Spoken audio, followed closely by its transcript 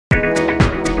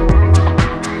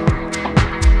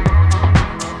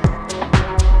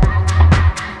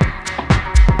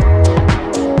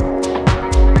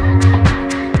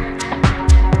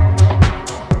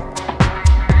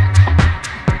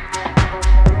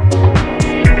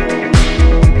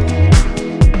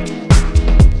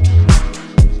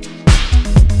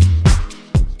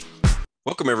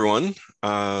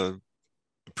everyone.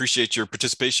 Appreciate your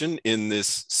participation in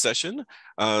this session.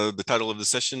 The title of the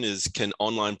session is Can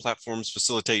Online Platforms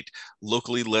Facilitate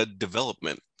Locally Led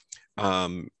Development?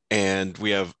 And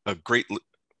we have a great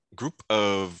group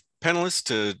of panelists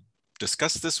to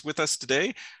discuss this with us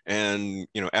today and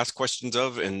ask questions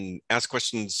of and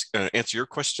answer your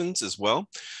questions as well.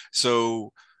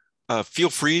 So feel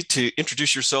free to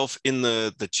introduce yourself in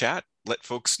the chat. Let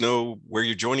folks know where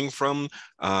you're joining from,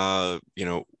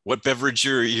 what beverage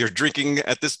you're drinking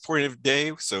at this point of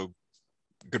day. So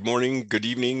good morning, good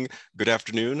evening, good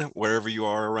afternoon, wherever you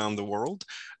are around the world.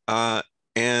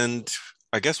 And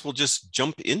I guess we'll just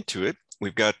jump into it.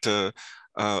 We've got a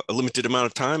limited amount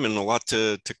of time and a lot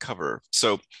to cover.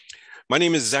 So my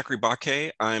name is Zachary Baquet.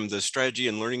 I'm the Strategy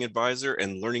and Learning Advisor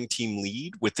and Learning Team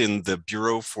Lead within the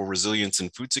Bureau for Resilience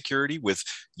and Food Security with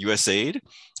USAID.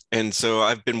 And so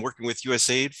I've been working with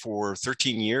USAID for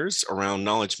 13 years around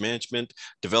knowledge management,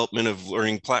 development of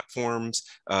learning platforms,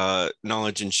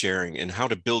 knowledge and sharing, and how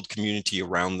to build community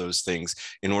around those things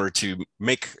in order to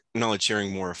make knowledge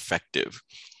sharing more effective.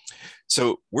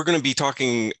 So we're going to be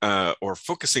talking or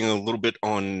focusing a little bit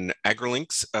on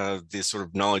AgriLinks, this sort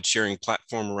of knowledge sharing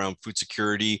platform around food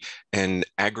security and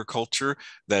agriculture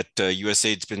that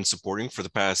USAID's been supporting for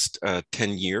the past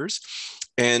 10 years.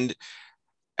 And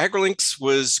AgriLinks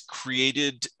was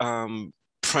created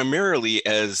primarily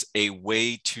as a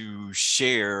way to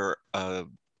share the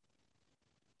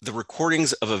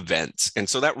recordings of events. And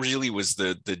so that really was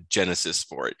the genesis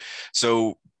for it.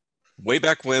 So way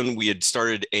back when we had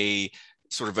started a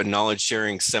sort of a knowledge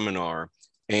sharing seminar,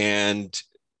 and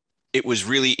it was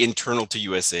really internal to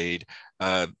USAID,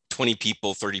 20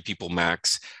 people, 30 people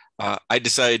max. I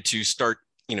decided to start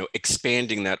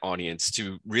expanding that audience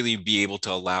to really be able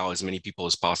to allow as many people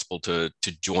as possible to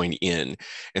join in.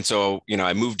 And so,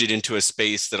 I moved it into a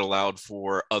space that allowed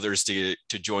for others to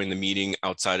join the meeting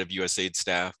outside of USAID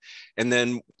staff. And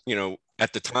then,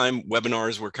 at the time,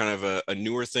 webinars were kind of a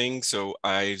newer thing. So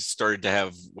I started to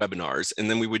have webinars, and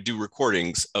then we would do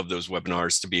recordings of those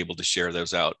webinars to be able to share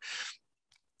those out.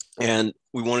 And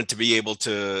we wanted to be able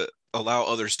to allow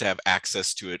others to have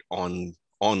access to it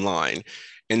online.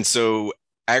 And so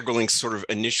AgriLinks sort of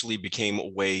initially became a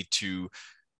way to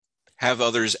have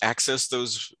others access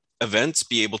those events,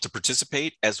 be able to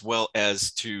participate, as well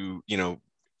as to,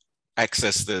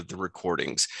 access the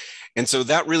recordings. And so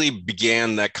that really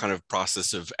began that kind of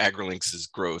process of AgriLinks's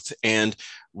growth and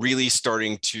really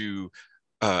starting to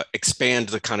expand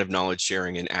the kind of knowledge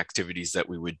sharing and activities that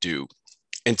we would do.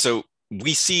 And so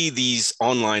we see these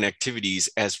online activities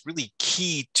as really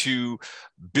key to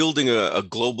building a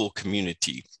global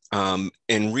community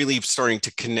and really starting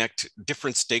to connect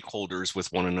different stakeholders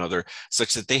with one another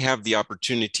such that they have the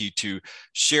opportunity to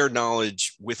share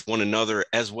knowledge with one another,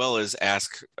 as well as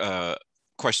ask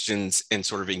questions and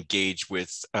sort of engage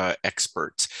with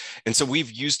experts. And so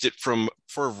we've used it for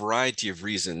a variety of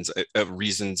reasons,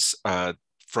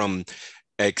 from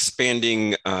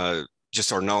expanding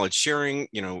just our knowledge sharing,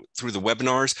 through the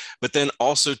webinars, but then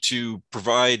also to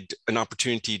provide an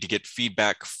opportunity to get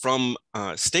feedback from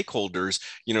stakeholders,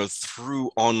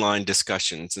 through online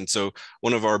discussions. And so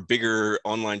one of our bigger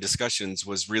online discussions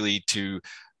was really to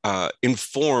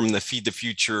inform the Feed the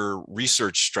Future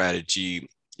research strategy,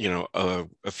 a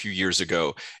few years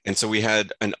ago. And so we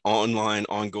had an online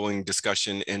ongoing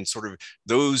discussion, and sort of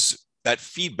that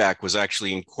feedback was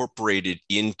actually incorporated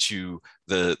into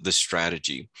the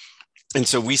strategy. And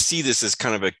so we see this as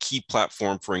kind of a key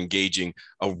platform for engaging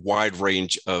a wide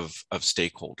range of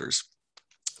stakeholders.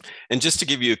 And just to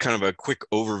give you kind of a quick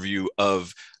overview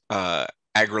of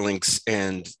AgriLinks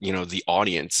and the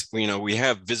audience, we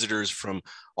have visitors from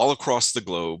all across the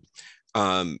globe.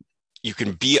 You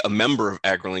can be a member of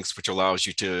AgriLinks, which allows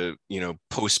you to,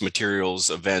 post materials,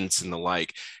 events, and the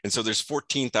like. And so there's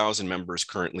 14,000 members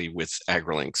currently with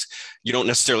AgriLinks. You don't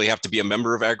necessarily have to be a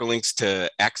member of AgriLinks to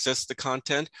access the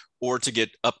content or to get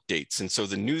updates. And so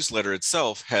the newsletter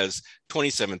itself has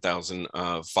 27,000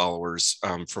 followers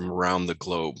from around the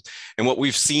globe. And what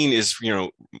we've seen is,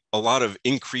 a lot of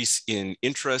increase in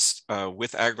interest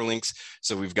with AgriLinks.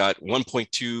 So we've got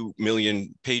 1.2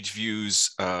 million page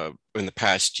views in the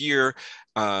past year,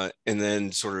 and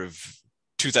then sort of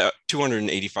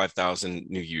 285,000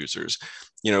 new users.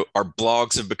 Our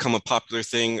blogs have become a popular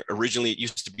thing. Originally, it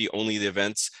used to be only the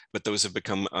events, but those have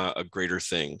become a greater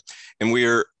thing. And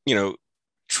we're,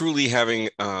 truly having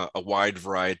a wide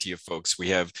variety of folks. We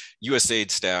have USAID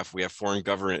staff, we have foreign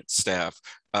government staff,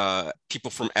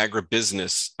 people from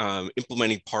agribusiness,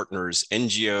 implementing partners,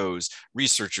 NGOs,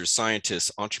 researchers,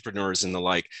 scientists, entrepreneurs, and the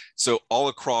like. So all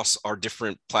across our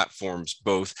different platforms,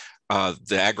 both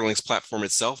the AgriLinks platform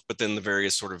itself, but then the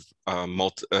various sort of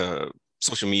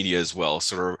social media as well.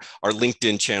 So our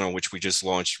LinkedIn channel, which we just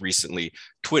launched recently,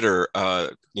 Twitter,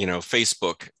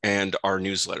 Facebook, and our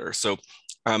newsletter. So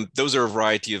those are a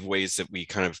variety of ways that we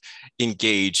kind of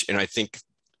engage. And I think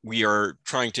we are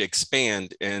trying to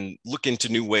expand and look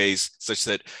into new ways such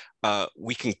that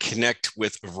we can connect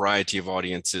with a variety of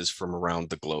audiences from around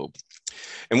the globe.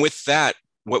 And with that,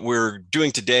 what we're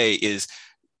doing today is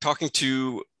talking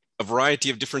to a variety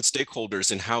of different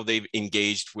stakeholders and how they've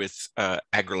engaged with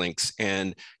AgriLinks,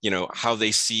 and how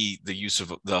they see the use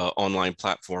of the online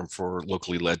platform for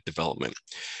locally led development.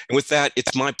 And with that,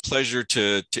 it's my pleasure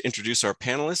to introduce our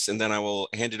panelists, and then I will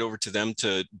hand it over to them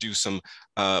to do some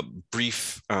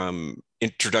brief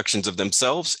introductions of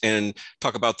themselves and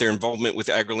talk about their involvement with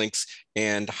AgriLinks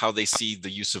and how they see the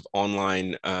use of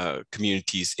online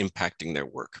communities impacting their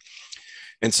work.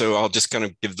 And so I'll just kind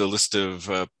of give the list of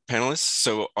panelists.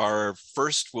 So our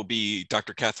first will be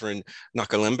Dr. Catherine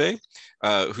Nakalembe,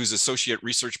 who's Associate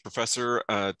Research Professor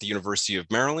at the University of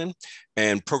Maryland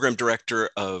and Program Director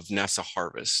of NASA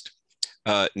Harvest.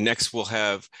 Next, we'll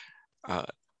have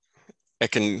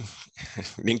Ekin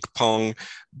Ninkpong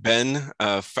Ben,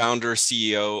 Founder,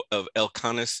 CEO of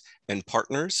Elcanis and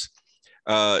Partners.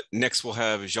 Next, we'll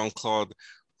have Jean-Claude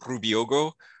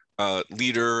Rubiogo,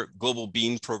 leader, Global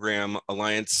Bean Program,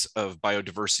 Alliance of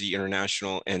Biodiversity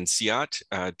International, and CIAT,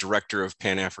 Director of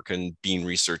Pan-African Bean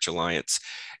Research Alliance.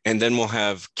 And then we'll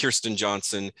have Kirsten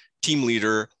Johnson, team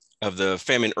leader of the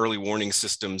Famine Early Warning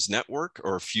Systems Network,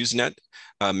 or FuseNet,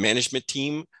 management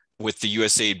team with the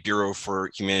USAID Bureau for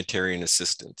Humanitarian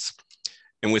Assistance.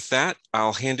 And with that,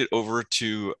 I'll hand it over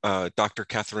to Dr.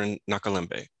 Catherine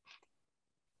Nakalembe.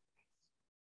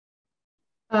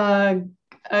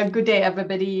 Good day,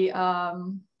 everybody.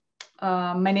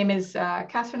 My name is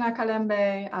Catherine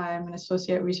Nakalembe. I'm an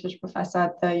associate research professor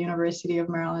at the University of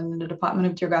Maryland in the Department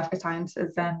of Geographic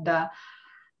Sciences. And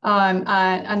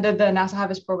under the NASA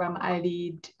Harvest program, I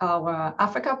lead our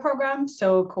Africa program,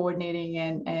 so coordinating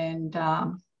and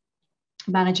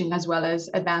managing as well as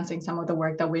advancing some of the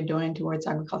work that we're doing towards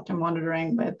agriculture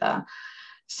monitoring with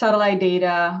satellite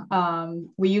data.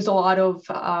 We use a lot of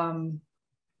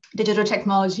digital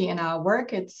technology in our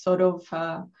work. It's sort of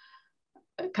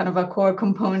kind of a core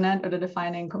component or the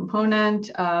defining component.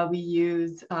 We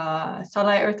use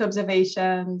satellite Earth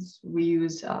observations. We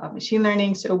use machine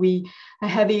learning. So we are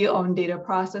heavy on data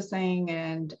processing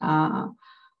and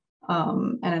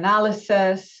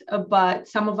analysis, but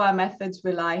some of our methods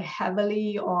rely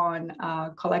heavily on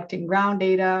collecting ground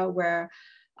data, where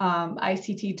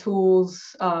ICT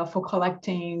tools for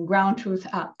collecting ground truth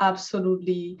are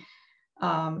absolutely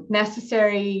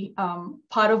necessary.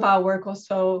 Part of our work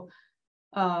also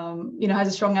has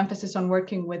a strong emphasis on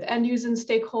working with end user and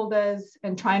stakeholders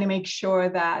and trying to make sure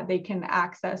that they can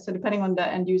access, so depending on the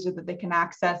end user, that they can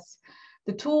access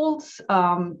the tools.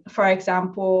 For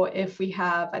example, if we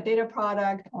have a data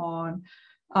product on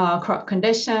crop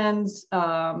conditions,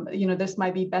 this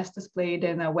might be best displayed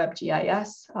in a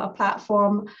WebGIS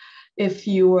platform. If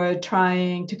you were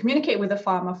trying to communicate with a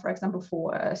farmer, for example,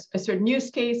 for a certain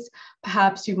use case,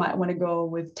 perhaps you might want to go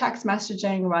with text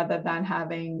messaging rather than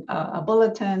having a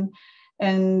bulletin.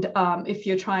 And if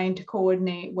you're trying to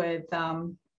coordinate with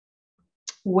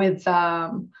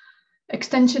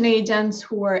extension agents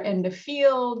who are in the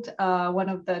field, one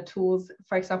of the tools,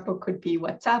 for example, could be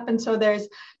WhatsApp. And so there's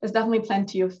definitely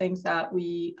plenty of things that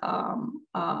we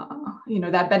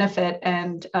that benefit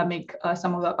and make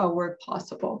some of our work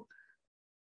possible.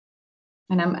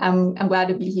 And I'm glad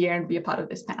to be here and be a part of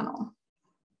this panel.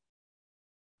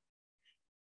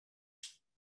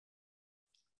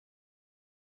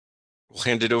 We'll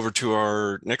hand it over to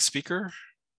our next speaker.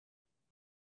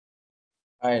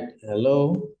 All right,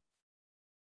 hello.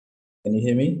 Can you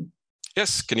hear me?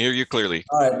 Yes, can hear you clearly.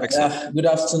 All right, good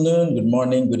afternoon, good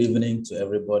morning, good evening to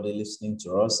everybody listening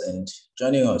to us and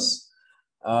joining us.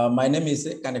 My name is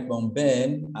Ekin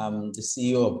Ben. I'm the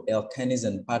CEO of Elcanis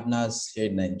and Partners here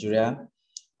in Nigeria.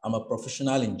 I'm a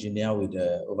professional engineer with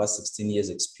over 16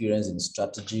 years experience in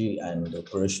strategy and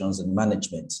operations and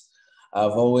management.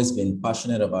 I've always been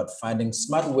passionate about finding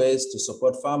smart ways to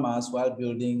support farmers while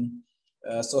building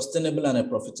a sustainable and a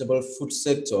profitable food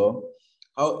sector.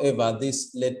 However,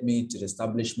 this led me to the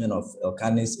establishment of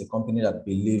Elcanis, a company that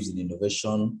believes in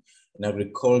innovation, in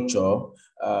agriculture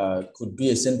could be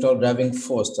a central driving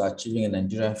force to achieving a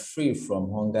Nigeria free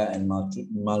from hunger and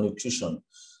malnutrition.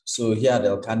 So here at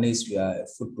Elkanis, we are a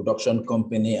food production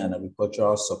company and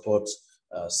agricultural support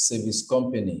service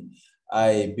company.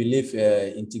 I believe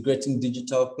integrating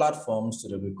digital platforms to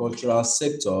the agricultural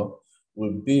sector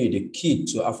will be the key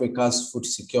to Africa's food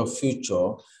secure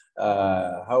future.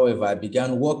 However, I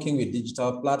began working with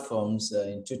digital platforms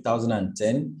in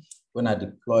 2010 when I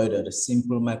deployed the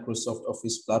simple Microsoft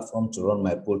Office platform to run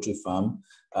my poultry farm.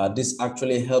 This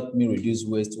actually helped me reduce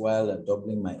waste while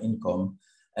doubling my income.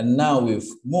 And now we've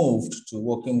moved to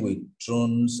working with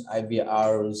drones,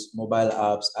 IVRs, mobile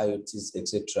apps, IoTs,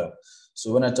 etc.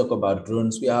 So when I talk about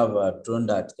drones, we have a drone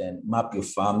that can map your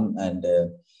farm and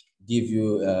give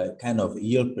you a kind of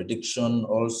yield prediction,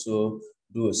 also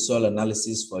do a soil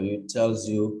analysis for you, tells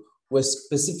you where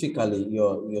specifically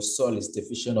your soil is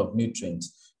deficient of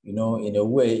nutrients. You know, in a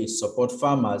way, it supports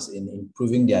farmers in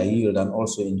improving their yield and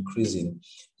also increasing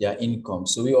their income.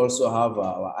 So we also have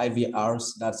our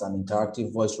IVRs, that's an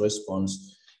interactive voice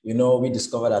response. You know, we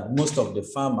discovered that most of the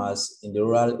farmers in the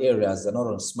rural areas, they're not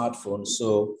on smartphones.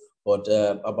 So, but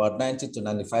about 90 to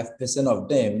 95% of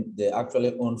them, they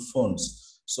actually own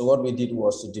phones. So what we did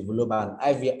was to develop an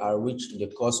IVR, which in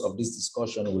the course of this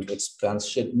discussion will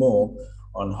expatiate more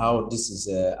on how this is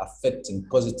affecting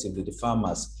positively the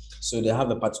farmers. So they have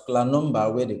a particular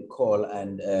number where they call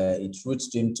and it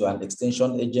routes them to an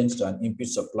extension agent, to an input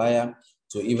supplier,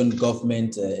 to even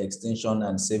government extension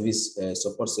and service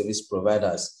support service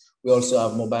providers. We also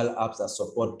have mobile apps that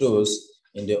support those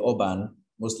in the urban,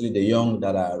 mostly the young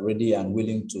that are ready and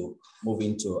willing to move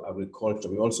into agriculture.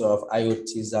 We also have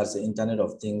IoTs, that's the Internet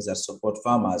of Things that support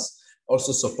farmers,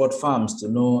 also support farms to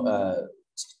know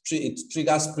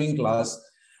trigger sprinklers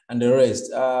and the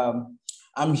rest.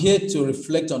 I'm here to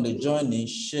reflect on the journey,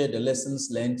 share the lessons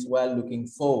learned while looking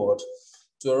forward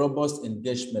to a robust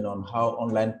engagement on how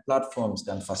online platforms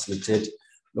can facilitate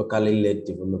locally led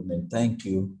development. Thank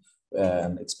you.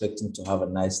 I'm expecting to have a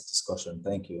nice discussion.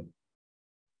 Thank you.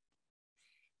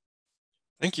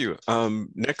 Thank you.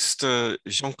 Next,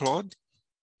 Jean-Claude.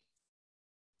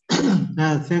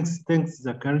 Thanks,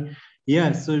 Zachary.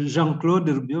 Yeah, so Jean-Claude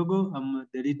Rubiogo, I'm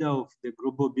the leader of the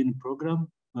Global Bean Program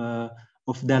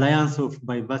of the Alliance of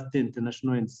Biodiversity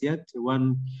International and CIAT.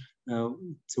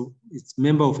 It's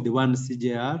member of the one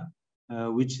CJR,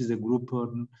 which is a group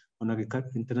on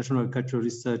international agricultural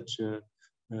research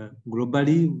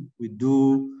globally. We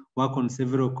do work on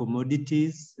several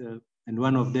commodities, and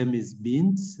one of them is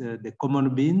beans, the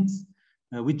common beans,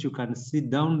 which you can see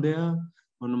down there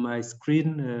on my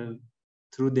screen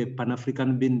through the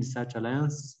Pan-African Bean Research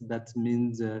Alliance. That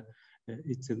means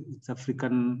it's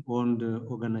African-owned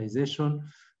organization,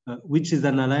 which is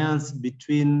an alliance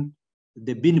between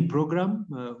the Bean Program,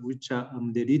 which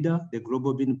I'm the leader, the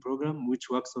Global Bean Program, which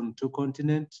works on 2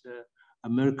 continents,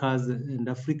 Americas and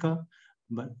Africa,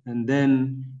 and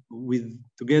then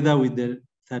together with the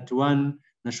 31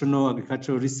 National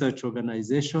Agricultural Research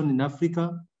Organization in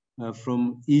Africa,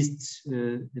 from East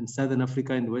and Southern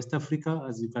Africa and West Africa,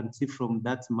 as you can see from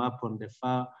that map on the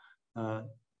far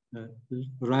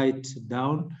right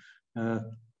down.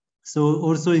 So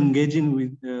also engaging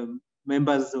with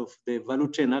members of the value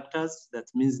chain actors, that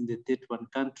means in the 31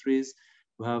 countries,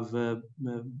 we have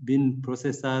bean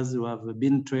processors, we have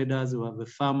bean traders, we have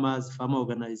farmers, farmer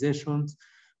organizations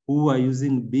who are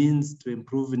using beans to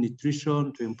improve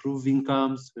nutrition, to improve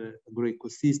incomes,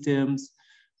 agroecosystems,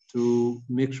 to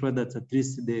make sure that at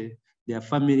least their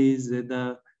families,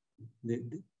 the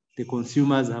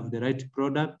consumers have the right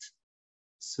product.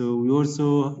 So we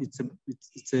also,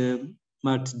 it's a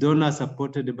multi-donor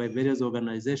supported by various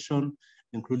organizations,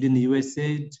 including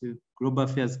USAID, Global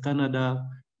Affairs Canada,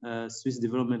 Swiss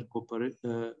Development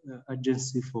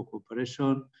Agency for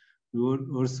Cooperation. We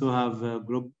also have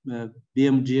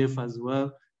BMGF as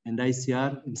well, and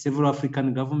ICR, and several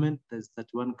African governments, there's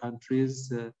 31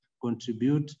 countries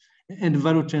contribute, and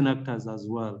value chain actors as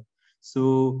well.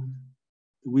 So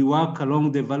we work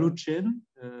along the value chain.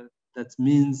 That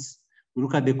means we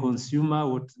look at the consumer,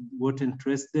 what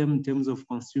interests them in terms of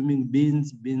consuming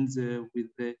beans with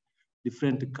the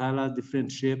different colors,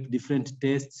 different shape, different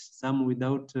tastes, some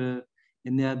without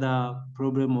any other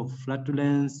problem of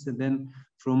flatulence. And then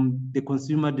from the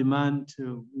consumer demand,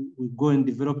 we go and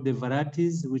develop the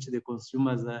varieties which the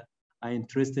consumers are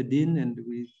interested in, and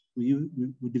we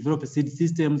develop seed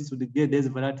systems to get these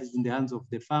varieties in the hands of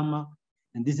the farmer.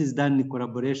 And this is done in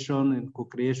collaboration and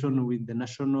co-creation with the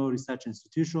national research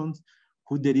institutions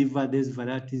who deliver these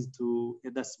varieties to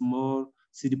either small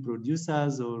seed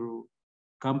producers or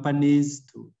companies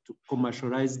to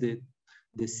commercialize the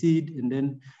seed. And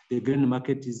then the grain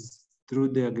market is through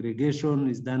the aggregation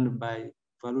is done by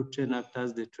value chain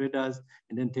actors, the traders,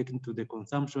 and then taken to the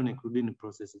consumption, including the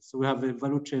processes. So we have a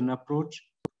value chain approach.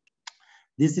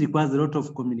 This requires a lot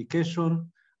of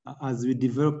communication. As we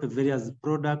develop various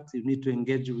products, you need to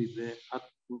engage with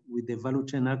the value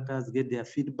chain actors, get their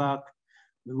feedback.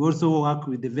 We also work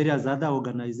with the various other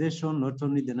organizations, not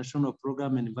only the national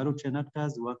program and value chain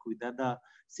actors, we work with other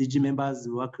CG members,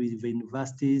 we work with the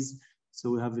universities.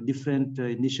 So we have a different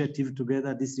initiative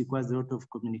together. This requires a lot of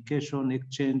communication,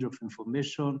 exchange of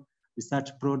information, research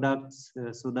products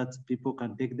so that people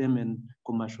can take them and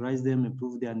commercialize them,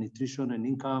 improve their nutrition and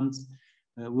incomes.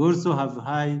 We also have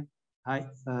high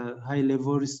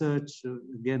level research,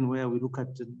 again, where we look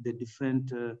at the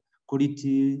different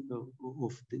quality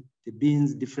of the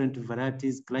beans, different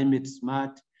varieties, climate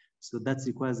smart. So that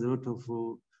requires a lot of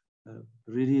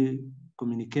really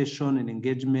communication and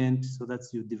engagement so that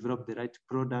you develop the right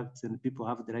products and people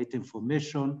have the right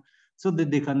information so that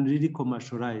they can really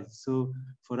commercialize. So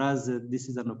for us, this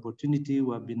is an opportunity.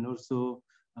 We have been also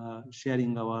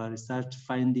sharing our research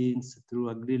findings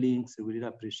through AgriLinks. We really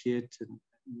appreciate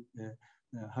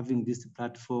having this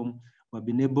platform. We've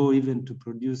been able even to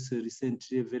produce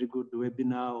recently a very good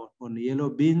webinar on yellow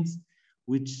beans,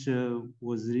 which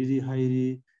was really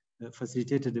highly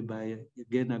facilitated by,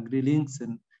 again, AgriLinks,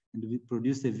 and we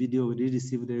produced a video. We really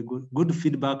received very good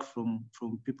feedback from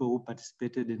people who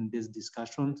participated in these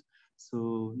discussions.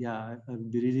 So yeah, I'll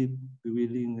be really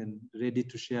willing and ready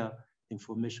to share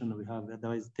information we have.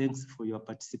 Otherwise, thanks for your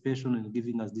participation and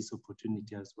giving us this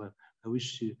opportunity as well. I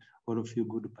wish all of you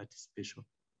good participation.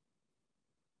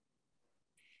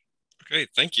 Okay,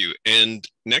 thank you. And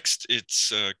next,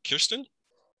 it's Kirsten.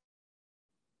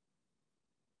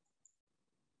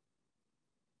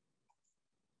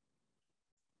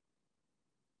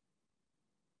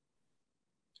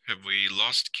 Have we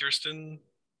lost Kirsten?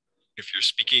 If you're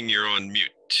speaking, you're on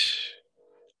mute.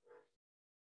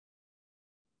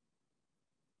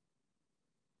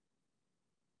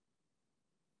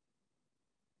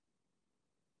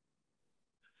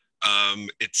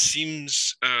 It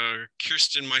seems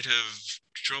Kirsten might have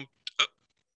jumped up.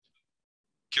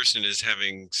 Kirsten is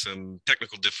having some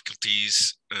technical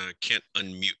difficulties. Can't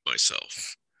unmute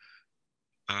myself.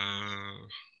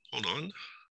 Hold on.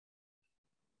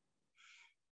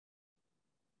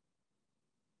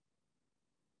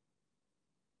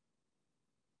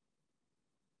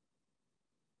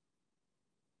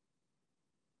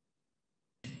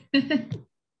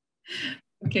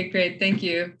 Okay, great. Thank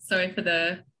you. Sorry for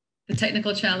the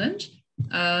technical challenge.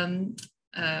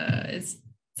 It's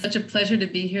such a pleasure to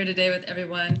be here today with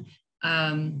everyone.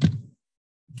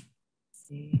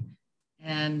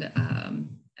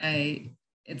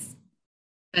 It's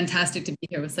fantastic to be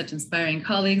here with such inspiring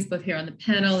colleagues, both here on the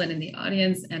panel and in the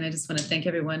audience. And I just want to thank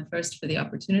everyone first for the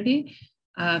opportunity.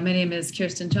 My name is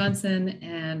Kirsten Johnson,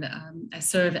 and I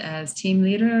serve as team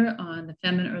leader on the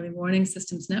Famine Early Warning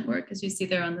Systems Network, as you see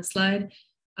there on the slide.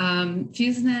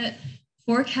 FuseNet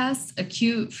forecasts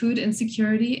acute food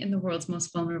insecurity in the world's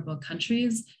most vulnerable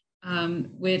countries,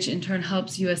 which in turn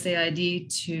helps USAID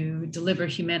to deliver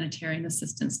humanitarian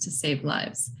assistance to save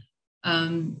lives.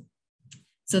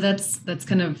 So that's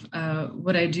kind of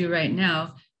what I do right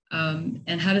now.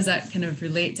 And how does that kind of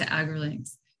relate to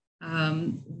AgriLinks?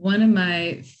 One of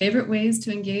my favorite ways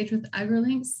to engage with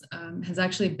AgriLinks has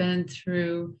actually been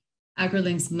through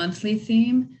AgriLinks' monthly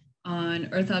theme on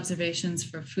Earth observations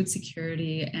for food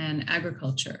security and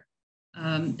agriculture.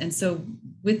 And so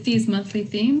with these monthly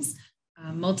themes,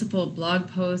 multiple blog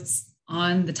posts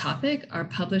on the topic are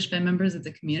published by members of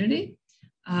the community.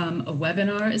 A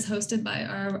webinar is hosted by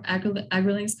our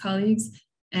AgriLinks colleagues.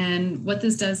 And what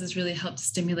this does is really help to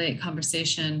stimulate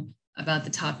conversation about the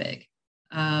topic.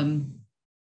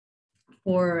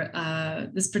 For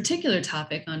this particular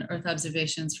topic on Earth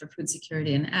observations for food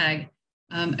security and ag,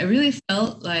 I really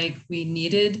felt like we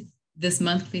needed this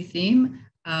monthly theme,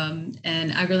 and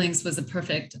AgriLinks was a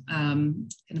perfect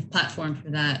kind of platform for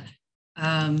that.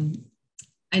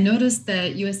 I noticed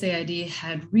that USAID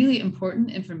had really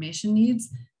important information needs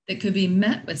that could be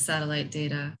met with satellite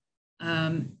data.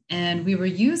 And we were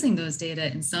using those data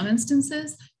in some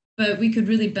instances, but we could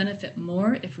really benefit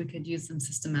more if we could use them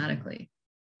systematically.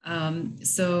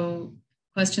 So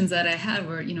questions that I had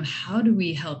were, how do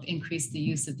we help increase the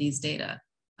use of these data?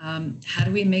 How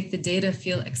do we make the data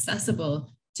feel accessible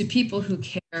to people who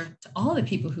care, to all the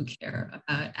people who care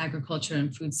about agriculture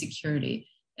and food security,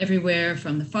 everywhere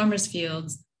from the farmers'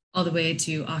 fields all the way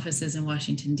to offices in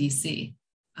Washington, DC?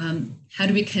 How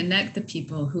do we connect the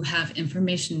people who have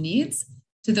information needs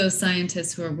to those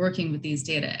scientists who are working with these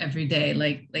data every day,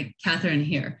 like Catherine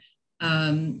here?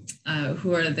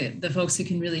 who are the folks who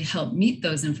can really help meet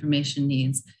those information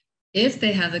needs, if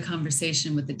they have the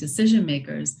conversation with the decision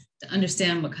makers to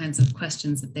understand what kinds of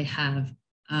questions that they have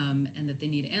and that they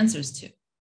need answers to.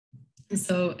 And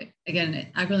so again,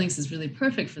 AgriLinks is really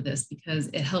perfect for this because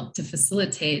it helped to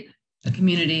facilitate a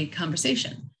community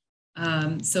conversation.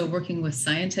 So working with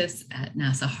scientists at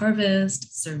NASA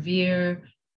Harvest, Servier,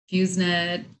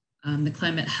 FuseNet, the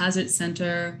Climate Hazard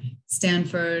Center,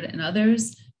 Stanford, and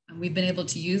others, we've been able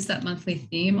to use that monthly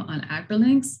theme on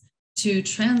AgriLinks to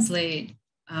translate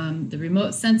the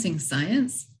remote sensing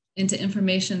science into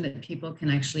information that people can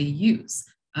actually use,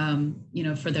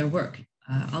 for their work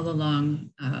all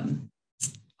along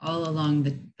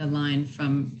the line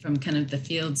from kind of the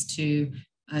fields to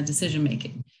decision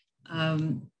making.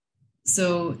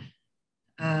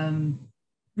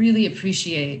 Really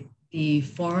appreciate the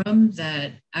forum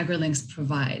that AgriLinks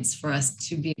provides for us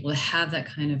to be able to have that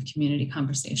kind of community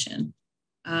conversation.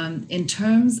 In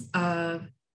terms of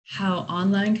how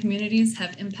online communities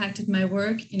have impacted my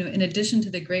work, in addition to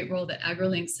the great role that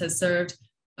AgriLinks has served,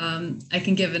 I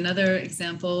can give another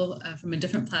example from a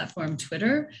different platform,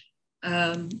 Twitter.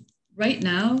 Right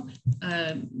now,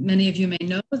 many of you may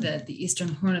know that the Eastern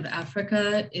Horn of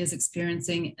Africa is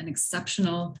experiencing an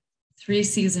exceptional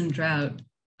 3-season drought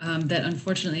that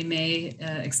unfortunately may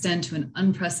extend to an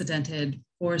unprecedented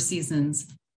 4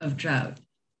 seasons of drought.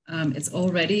 It's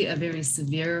already a very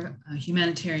severe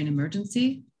humanitarian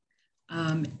emergency.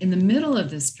 In the middle of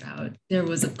this drought, there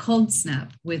was a cold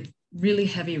snap with really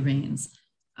heavy rains.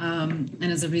 And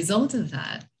as a result of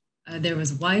that, there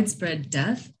was widespread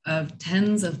death of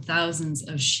tens of thousands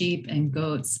of sheep and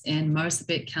goats in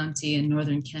Marsabit County in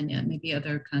northern Kenya. Maybe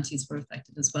other counties were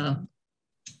affected as well.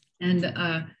 And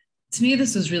to me,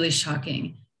 this was really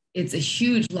shocking. It's a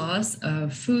huge loss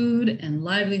of food and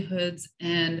livelihoods.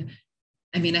 And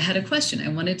I mean, I had a question. I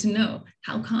wanted to know,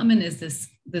 how common is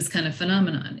this kind of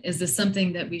phenomenon? Is this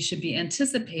something that we should be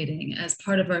anticipating as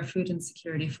part of our food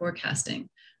insecurity forecasting?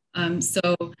 So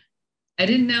I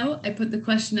didn't know. I put the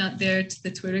question out there to the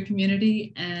Twitter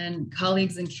community, and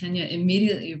colleagues in Kenya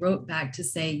immediately wrote back to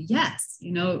say, yes,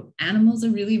 animals are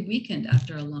really weakened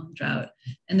after a long drought.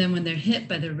 And then when they're hit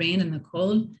by the rain and the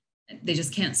cold, they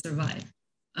just can't survive.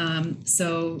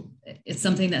 So it's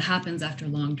something that happens after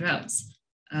long droughts.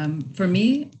 For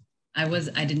me, I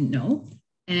didn't know.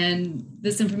 And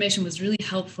this information was really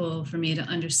helpful for me to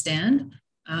understand.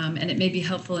 And it may be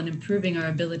helpful in improving our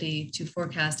ability to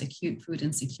forecast acute food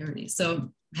insecurity. So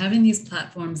having these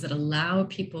platforms that allow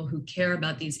people who care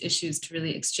about these issues to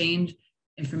really exchange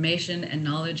information and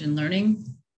knowledge and learning,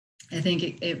 I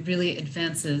think it really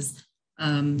advances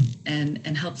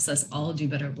and helps us all do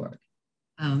better work.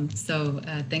 So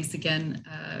thanks again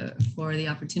for the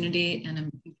opportunity, and I'm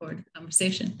looking forward to the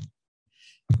conversation.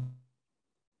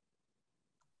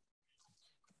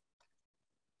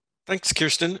 Thanks,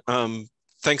 Kirsten.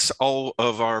 Thanks all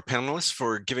of our panelists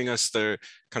for giving us the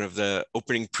kind of the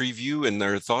opening preview and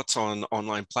their thoughts on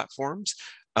online platforms.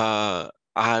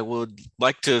 I would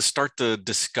like to start the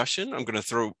discussion. I'm going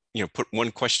to put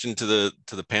one question to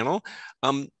the panel.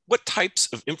 What types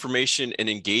of information and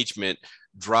engagement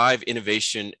drive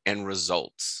innovation and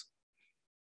results?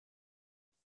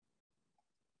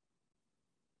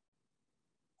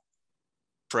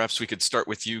 Perhaps we could start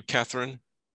with you, Catherine.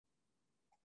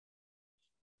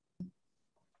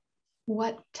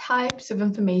 What types of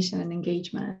information and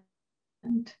engagement?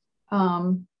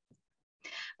 I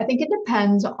think it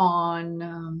depends on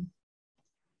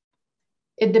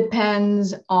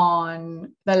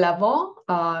the level.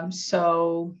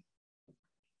 So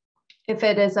if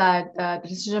it is a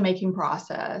decision-making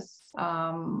process,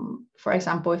 for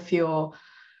example, if your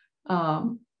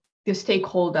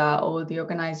stakeholder or the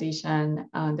organization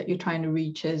that you're trying to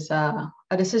reach is a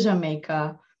decision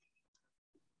maker,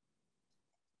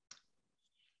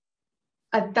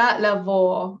 at that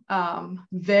level,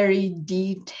 very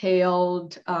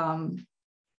detailed,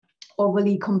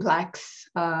 overly complex,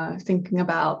 thinking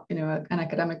about an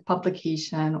academic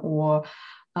publication or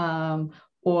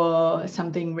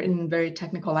something written in very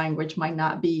technical language might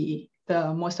not be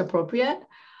the most appropriate.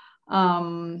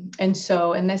 And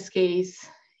so in this case,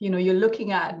 you're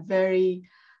looking at very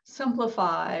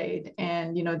simplified,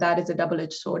 and that is a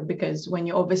double-edged sword, because when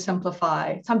you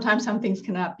oversimplify, sometimes some things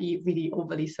cannot be really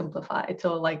overly simplified.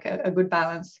 So like a good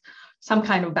balance, some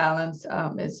kind of balance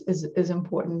is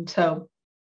important. So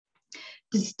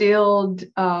distilled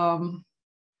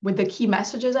with the key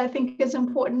messages, I think, is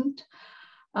important.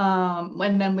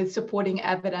 And then with supporting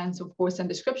evidence, of course, and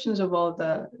descriptions of all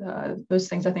those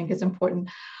things, I think is important.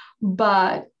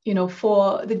 But,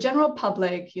 for the general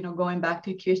public, going back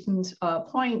to Kirsten's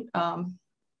point,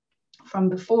 from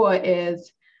before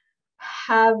is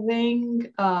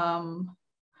having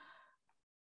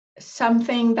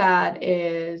something that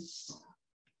is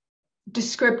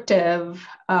descriptive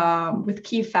with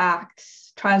key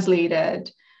facts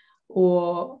translated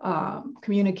or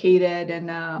communicated in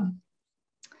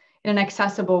an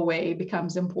accessible way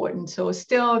becomes important. So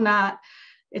still not,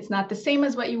 it's not the same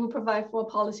as what you would provide for a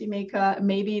policymaker.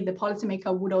 Maybe the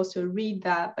policymaker would also read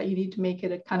that, but you need to make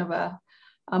it a kind of a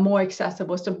more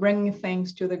accessible. So bringing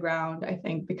things to the ground, I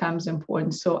think, becomes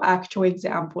important. So actual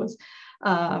examples,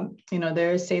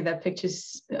 they say that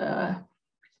pictures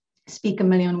speak a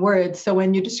million words. So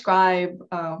when you describe,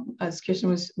 as Kirsten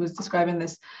was describing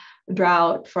this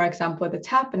drought, for example, that's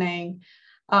happening,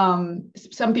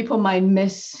 some people might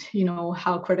miss,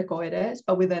 how critical it is,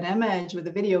 but with an image, with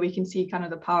a video, we can see kind of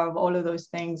the power of all of those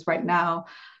things right now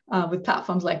with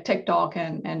platforms like TikTok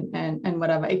and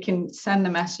whatever. It can send the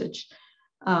message.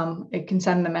 It can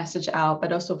send the message out,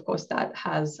 but also, of course, that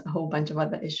has a whole bunch of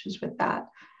other issues with that.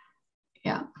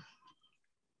 Yeah.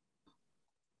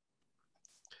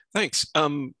 Thanks.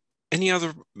 Any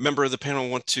other member of the panel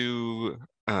want to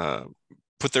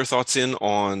put their thoughts in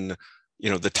on,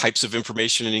 the types of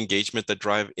information and engagement that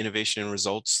drive innovation and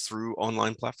results through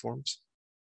online platforms?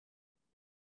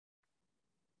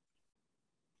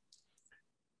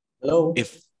 Hello.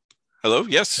 Hello.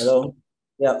 Yes. Hello.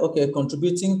 Yeah. Okay.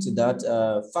 Contributing to that,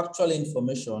 factual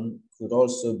information could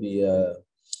also be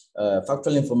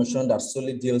factual information that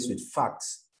solely deals with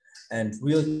facts and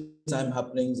real-time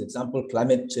happenings, example,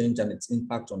 climate change and its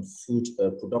impact on food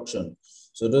production.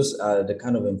 So those are the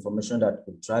kind of information that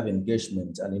could drive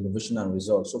engagement and innovation and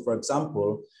results. So for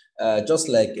example, just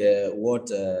like what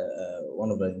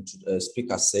one of the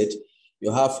speakers said,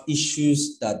 you have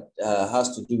issues that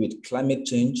has to do with climate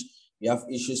change. You have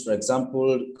issues, for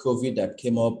example, COVID that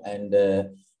came up, and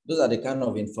those are the kind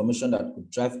of information that could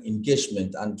drive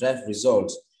engagement and drive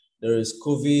results. There is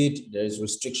COVID, there is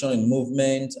restriction in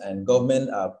movement, and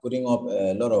government are putting up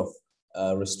a lot of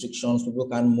restrictions. People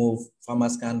can't move,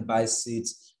 farmers can't buy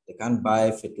seeds, they can't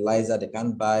buy fertilizer, they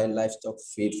can't buy livestock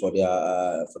feed for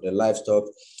their livestock.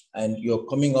 And you're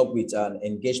coming up with an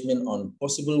engagement on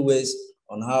possible ways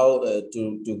on how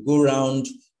to go around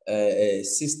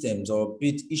systems or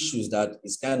bit issues that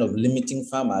is kind of limiting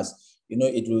farmers.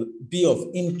 It will be of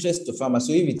interest to farmers.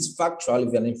 So if it's factual,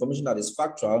 if an information that is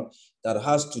factual, that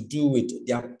has to do with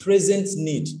their present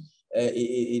need,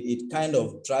 it kind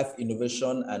of drives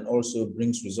innovation and also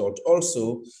brings results.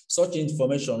 Also, such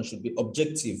information should be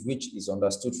objective, which is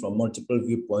understood from multiple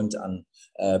viewpoints and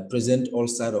present all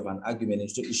sides of an argument.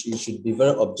 It should be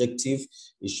very objective.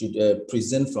 It should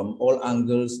present from all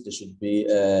angles. There should be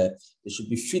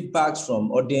feedbacks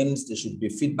from audience. There should be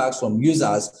feedbacks from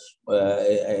users.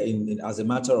 As a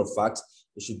matter of fact,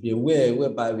 there should be a way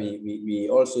whereby we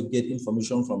also get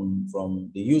information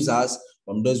from the users,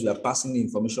 from those we are passing the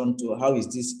information to. How is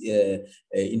this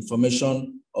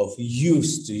information of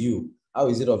use to you? How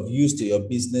is it of use to your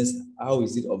business? How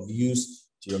is it of use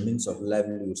to your means of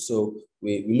livelihood? So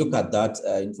we look at that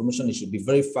information. It should be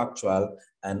very factual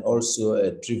and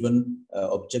also driven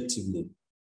objectively.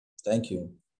 Thank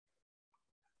you.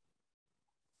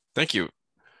 Thank you.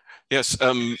 Yes,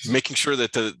 making sure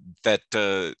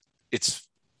that it's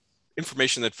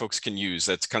information that folks can use.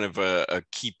 That's kind of a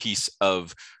key piece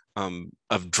of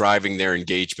driving their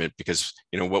engagement, because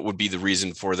what would be the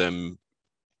reason for them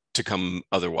to come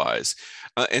otherwise?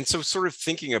 And so, sort of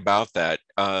thinking about that,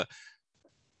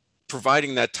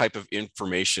 providing that type of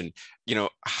information,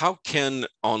 how can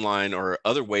online or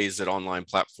other ways that online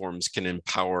platforms can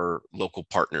empower local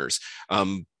partners?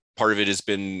 Part of it has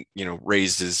been,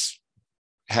 raised as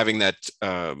having that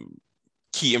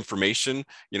key information,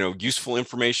 useful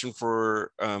information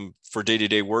for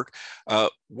day-to-day work.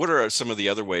 What are some of the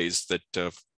other ways that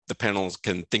the panel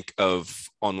can think of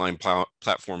online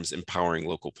platforms empowering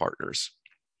local partners?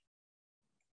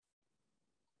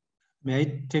 May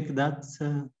I take that,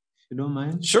 if you don't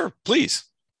mind? Sure, please.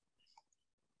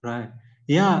 Right.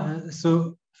 Yeah.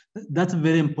 So that's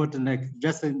very important. Like,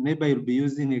 just maybe I'll be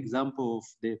using example of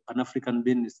the Pan-African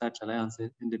Bean Research Alliance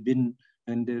and the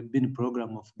bean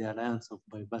program of the Alliance of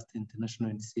Biodiversity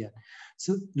International in SEAT.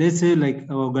 So let's say like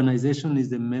our organization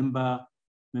is a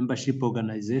membership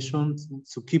organization.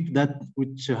 So keep that,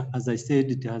 which, as I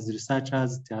said, it has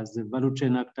researchers, it has the value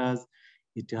chain actors,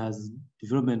 it has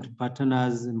development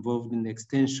partners involved in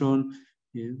extension,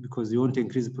 because you want to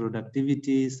increase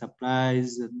productivity,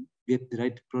 supplies, and get the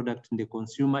right product in the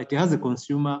consumer. It has a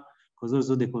consumer, because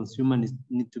also the consumer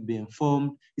need to be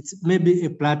informed. It's maybe a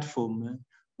platform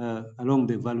along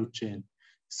the value chain.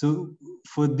 So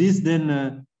for this,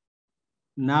 then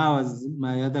now, as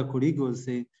my other colleague was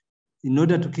saying, in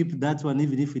order to keep that one,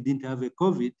 even if we didn't have a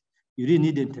COVID, you really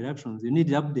need interactions, you need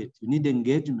update, you need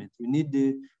engagement, you need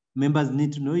the members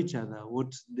need to know each other,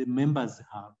 what the members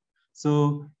have.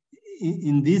 So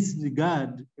in this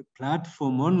regard, a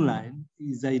platform online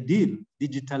is ideal.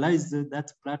 Digitalize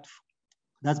that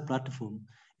platform.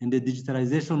 And the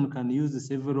digitalization can use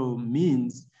several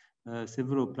means,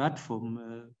 several platforms,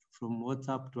 from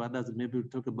WhatsApp to others, maybe we'll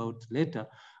talk about later.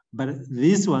 But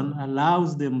this one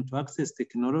allows them to access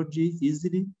technology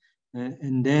easily.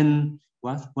 And then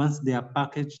once they are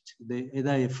packaged,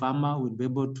 either a farmer will be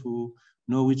able to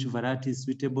know which variety is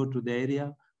suitable to the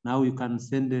area. Now you can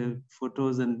send the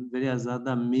photos and various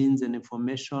other means and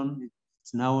information.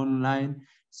 It's now online.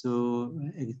 So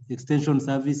extension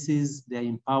services, they are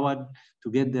empowered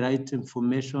to get the right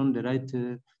information, the right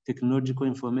technological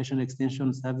information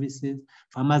extension services.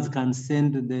 Farmers can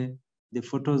send the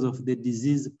photos of the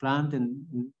diseased plant, and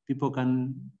people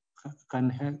can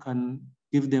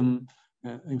give them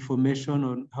information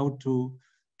on how to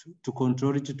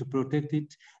control it, to protect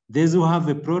it. Those who have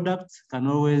a product can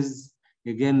always,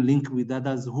 again, link with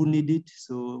others who need it.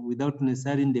 So without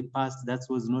necessarily in the past, that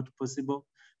was not possible.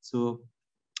 So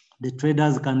the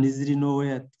traders can easily know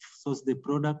where to source the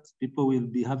products. People will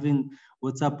be having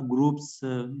WhatsApp groups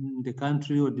in the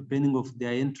country, or depending of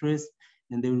their interest,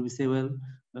 and they will say, well,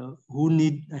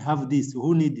 I have this,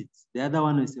 who need it? The other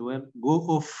one will say, well, go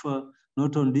off,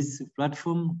 not on this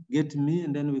platform, get me,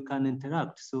 and then we can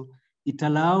interact. So it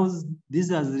allows,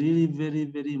 these are really very,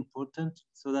 very important,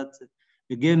 so that,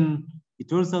 again,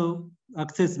 it also,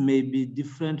 access may be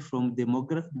different from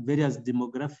various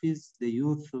demographics, the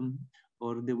youth,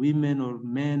 or the women or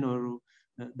men, or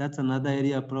that's another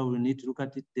area probably need to look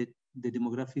at it, the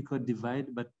demographic divide.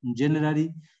 But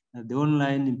generally, the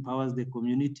online empowers the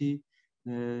community,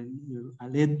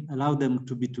 allow them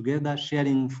to be together,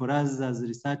 sharing. For us as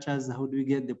researchers, how do we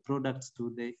get the products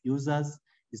to the users?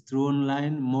 Is through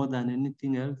online more than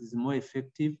anything else. It's more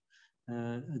effective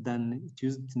than it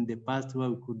used in the past, where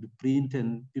we could print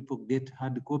and people get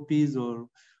hard copies, or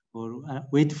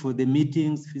wait for the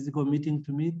meetings, physical meeting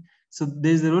to meet. So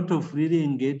there's a lot of really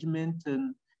engagement,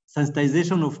 and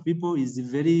sensitization of people is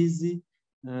very easy.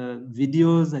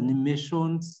 Videos,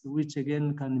 animations, which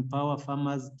again can empower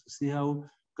farmers to see how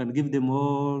can give them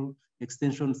all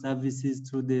extension services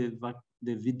through the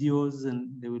videos,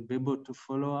 and they will be able to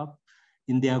follow up.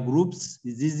 In their groups,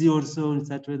 it's easy also in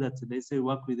such a way that they say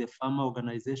work with the farmer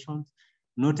organizations.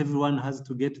 Not everyone has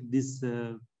to get this,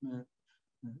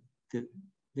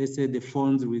 let's say the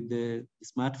phones with the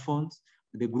smartphones.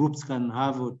 The groups can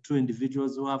have, or two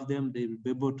individuals who have them, they will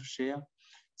be able to share.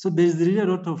 So there's really a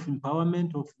lot of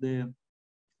empowerment of the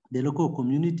local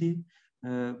community.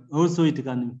 Also, it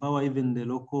can empower even the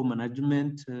local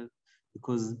management,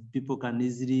 because people can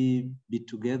easily be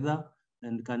together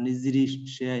and can easily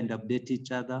share and update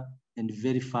each other, and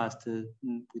very fast,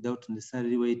 without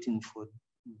necessarily waiting for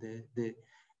the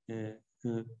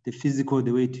physical,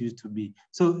 the way it used to be.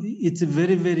 So it's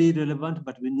very, very relevant,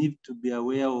 but we need to be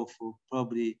aware of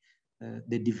probably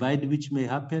the divide which may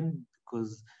happen,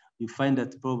 because you find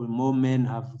that probably more men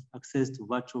have access to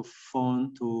virtual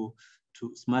phone, to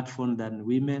smartphone than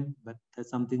women, but that's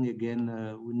something, again,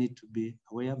 we need to be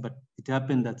aware. But it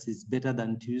happened that it's better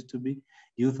than it used to be.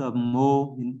 Youth are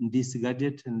more in this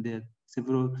gadget, and there are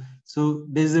several. So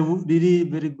there's a really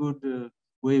very good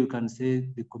way you can say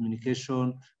the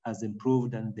communication has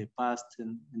improved in the past,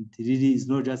 and it really is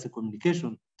not just a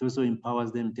communication, it also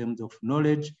empowers them in terms of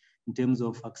knowledge, in terms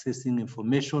of accessing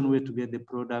information, where to get the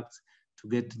products, to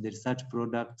get the research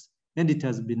products, and it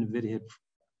has been very helpful.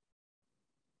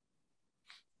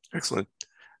 Excellent.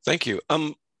 Thank you.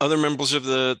 Other members of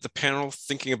the panel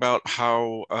thinking about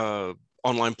how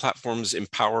online platforms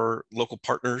empower local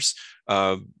partners,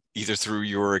 either through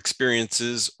your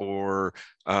experiences or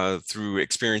through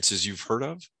experiences you've heard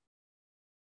of?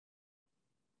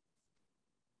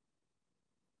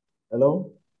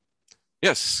 Hello?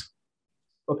 Yes.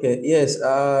 Okay, yes.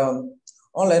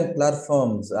 Online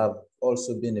platforms have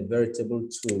also been a veritable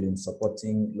tool in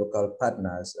supporting local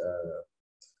partners,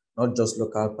 not just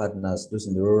local partners, those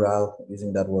in the rural,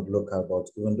 using that word local,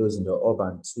 but even those in the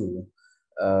urban too.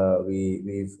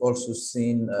 We've also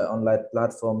seen online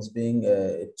platforms being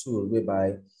a tool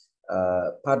whereby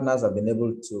partners have been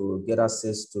able to get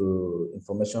access to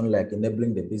information like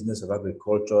enabling the business of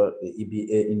agriculture, the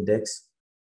EBA index,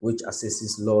 which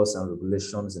assesses laws and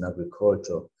regulations in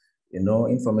agriculture. You know,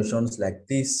 informations like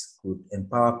this could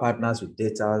empower partners with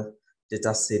data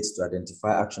sets to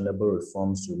identify actionable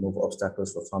reforms to remove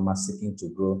obstacles for farmers seeking to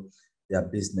grow their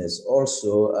business.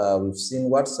 Also, we've seen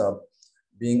WhatsApp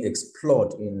being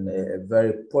explored in a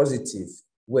very positive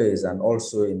ways and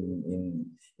also in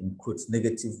quotes,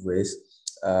 negative ways.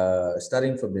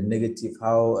 Starting from the negative,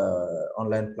 how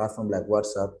online platform like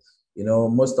WhatsApp, you know,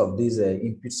 most of these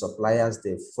input suppliers,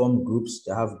 they form groups,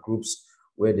 they have groups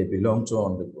where they belong to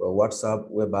on the WhatsApp,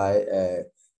 whereby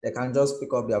they can just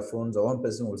pick up their phones, or one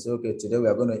person will say, okay, today we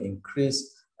are going to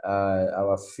increase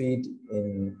our feed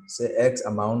in say X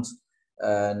amount,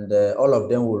 and all of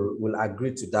them will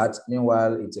agree to that.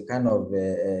 Meanwhile, it's a kind of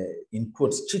in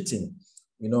quotes cheating.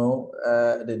 You know,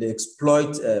 they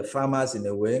exploit farmers in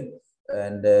a way,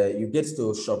 and you get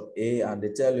to shop A and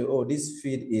they tell you, oh, this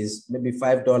feed is maybe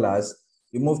 $5.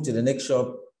 You move to the next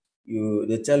shop,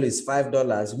 they tell you it's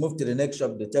 $5. You move to the next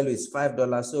shop, they tell you it's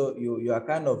 $5. So you are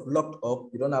kind of locked up.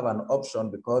 You don't have an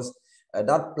option because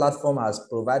that platform has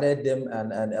provided them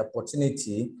an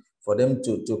opportunity for them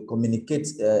to communicate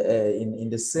in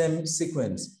the same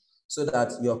sequence, so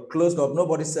that you're closed up.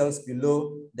 Nobody sells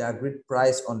below the agreed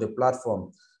price on the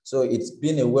platform. So it's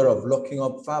been a way of locking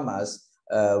up farmers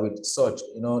with such,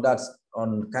 you know, that's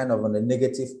on kind of on the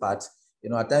negative part. You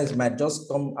know, at times it might just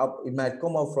come up, it might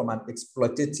come up from an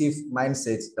exploitative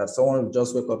mindset that someone will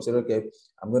just wake up and say, okay,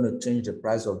 I'm going to change the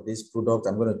price of this product,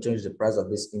 I'm going to change the price of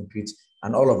this input,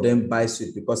 and all of them buy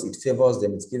suit because it favors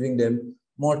them, it's giving them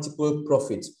multiple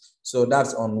profits. So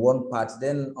that's on one part.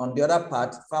 Then on the other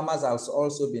part, farmers have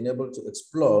also been able to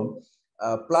explore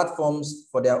platforms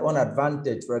for their own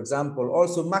advantage. For example,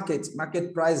 also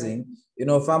market pricing. You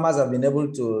know, farmers have been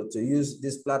able to use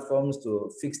these platforms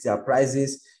to fix their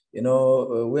prices, you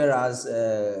know, whereas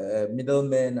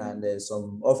middlemen and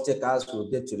some off-takers will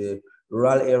get to the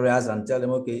rural areas and tell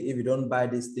them, okay, if you don't buy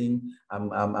this thing,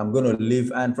 I'm going to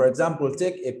leave. And for example,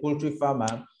 take a poultry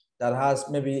farmer that has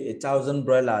maybe 1,000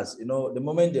 broilers. You know, the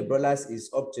moment the broilers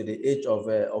is up to the age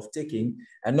of taking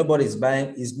and nobody's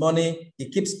buying, his money, he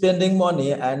keeps spending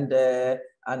money, and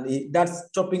that's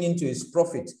chopping into his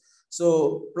profit.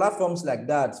 So platforms like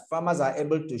that, farmers are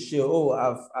able to show,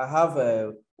 oh, I have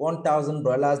 1,000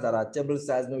 broilers that are table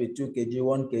size, maybe 2 kg,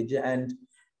 1 kg, and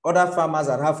other farmers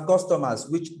that have customers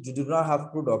which do not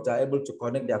have product are able to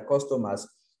connect their customers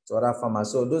to other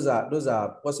farmers. So those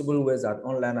are possible ways that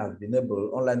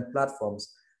online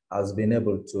platforms has been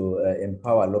able to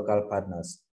empower local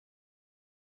partners.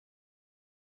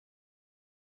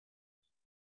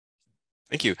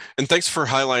 Thank you. And thanks for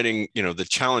highlighting, you know, the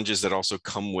challenges that also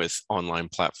come with online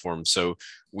platforms. So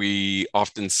we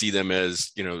often see them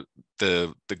as, you know,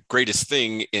 the greatest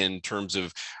thing in terms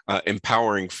of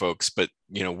empowering folks, but,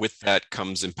 you know, with that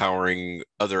comes empowering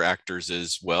other actors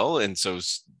as well. And so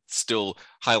still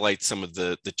highlight some of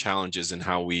the challenges and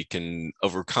how we can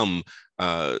overcome,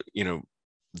 you know,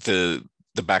 the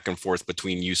back and forth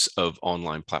between use of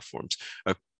online platforms.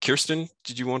 Kirsten,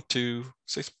 did you want to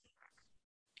say something?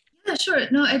 Yeah, sure.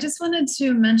 No, I just wanted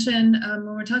to mention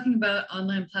when we're talking about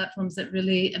online platforms that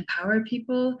really empower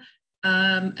people,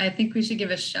 I think we should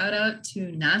give a shout out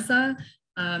to NASA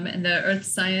and the Earth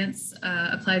Science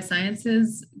Applied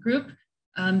Sciences group.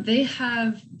 They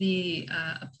have the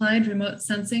Applied Remote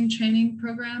Sensing Training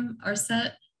Program,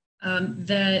 RSET,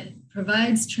 that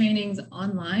provides trainings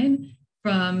online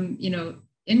from, you know,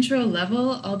 intro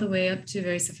level all the way up to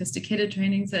very sophisticated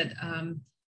trainings that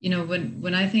you know,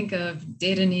 when I think of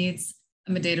data needs,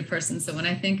 I'm a data person. So when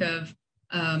I think of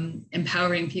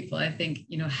empowering people, I think,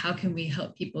 you know, how can we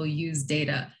help people use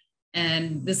data?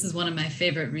 And this is one of my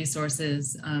favorite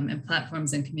resources and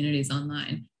platforms and communities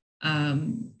online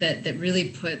that really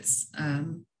puts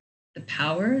the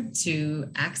power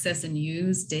to access and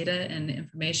use data and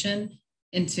information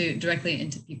directly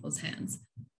into people's hands.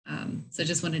 So I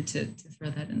just wanted to throw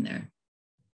that in there.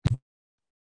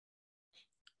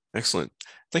 Excellent.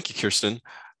 Thank you, Kirsten.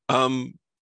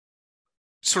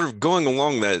 Sort of going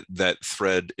along that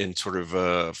thread in sort of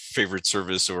a favorite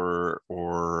service or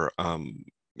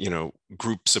you know,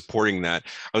 group supporting that,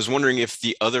 I was wondering if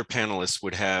the other panelists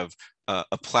would have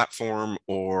a platform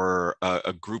or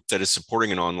a group that is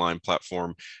supporting an online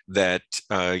platform that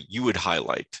you would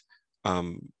highlight.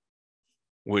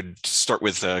 Would start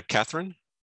with Catherine.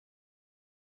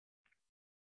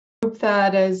 Group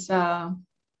that is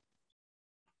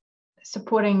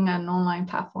supporting an online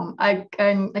platform. I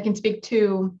can speak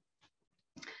to,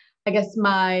 I guess,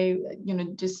 my, you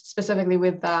know, just specifically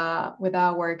with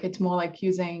our work, it's more like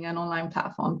using an online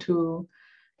platform to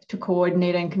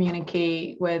coordinate and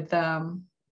communicate with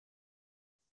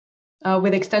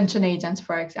extension agents,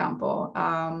 for example.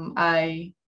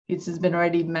 This has been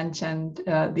already mentioned,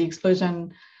 the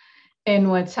explosion in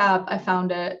WhatsApp. I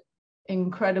found it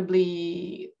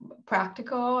incredibly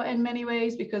practical in many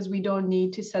ways because we don't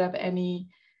need to set up any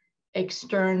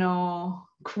external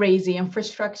crazy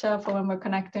infrastructure for when we're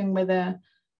connecting with an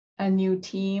a new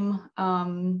team.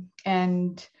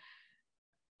 And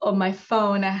on my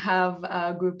phone, I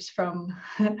have groups from,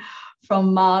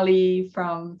 from Mali,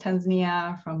 from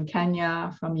Tanzania, from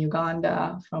Kenya, from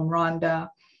Uganda, from Rwanda.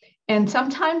 And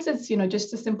sometimes it's,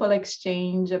 just a simple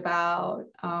exchange about,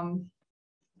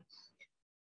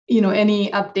 any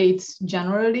updates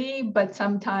generally, but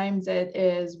sometimes it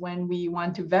is when we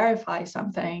want to verify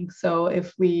something. So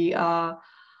if we I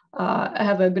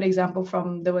have a good example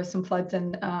there was some floods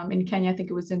in Kenya, I think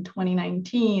it was in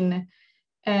 2019.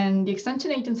 And the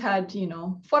extension agents had,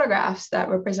 photographs that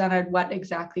represented what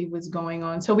exactly was going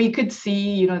on. So we could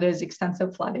see, there's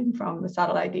extensive flooding from the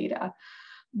satellite data.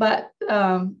 But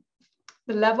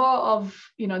the level of,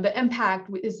 the impact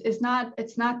it's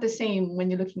not the same when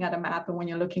you're looking at a map and when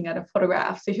you're looking at a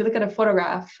photograph. So if you look at a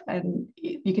photograph and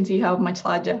you can see how much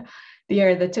larger the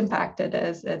area that's impacted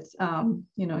is, it's,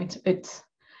 it's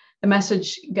the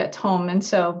message gets home. And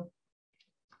so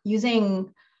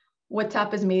using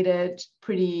WhatsApp has made it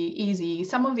pretty easy.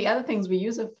 Some of the other things we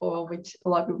use it for, which a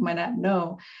lot of people might not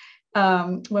know,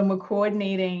 when we're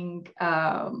coordinating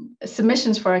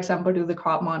submissions, for example, to the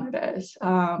crop monitors.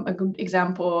 A good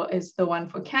example is the one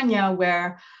for Kenya,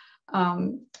 where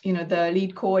the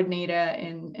lead coordinator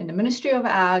in the Ministry of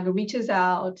Ag reaches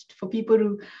out for people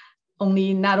to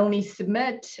not only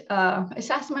submit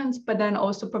assessments, but then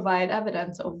also provide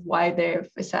evidence of why they've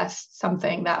assessed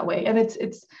something that way. And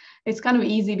it's kind of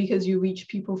easy because you reach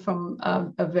people from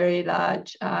a very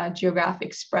large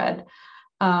geographic spread.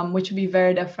 Which would be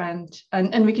very different.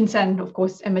 And we can send, of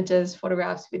course, images,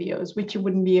 photographs, videos, which you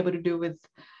wouldn't be able to do with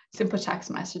simple text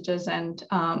messages. And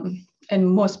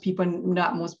most people,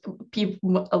 not most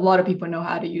people, a lot of people know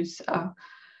how to use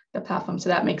the platform. So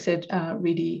that makes it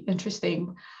really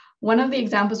interesting. One of the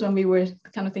examples when we were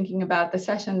kind of thinking about the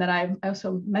session that I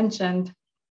also mentioned,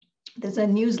 there's a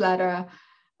newsletter.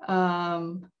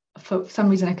 For some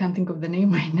reason, I can't think of the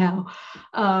name right now.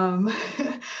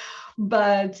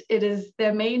 But it is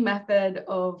their main method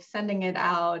of sending it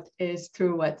out is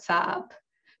through WhatsApp.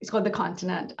 It's called The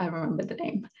Continent. I remember the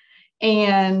name.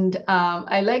 And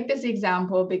I like this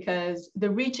example because the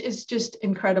reach is just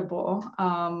incredible.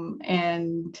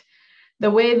 And the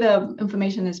way the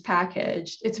information is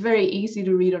packaged, it's very easy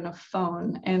to read on a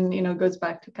phone. And, it goes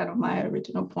back to kind of my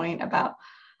original point about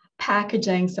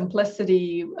packaging,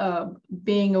 simplicity,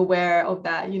 being aware of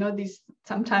that.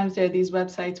 Sometimes there are these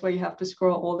websites where you have to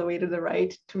scroll all the way to the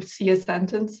right to see a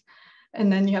sentence,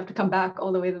 and then you have to come back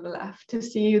all the way to the left to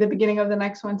see the beginning of the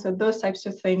next one. So those types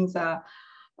of things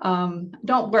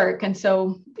don't work. And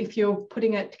so if you're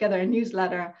putting it together a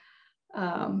newsletter,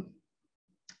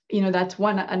 that's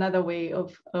another way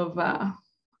of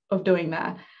doing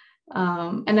that.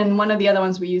 And then one of the other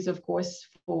ones we use, of course,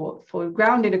 for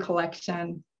ground data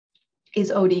collection is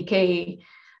ODK.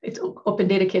 It's Open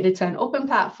Data Kit. It's an open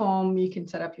platform. You can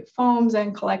set up your forms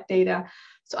and collect data.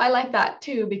 So I like that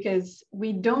too, because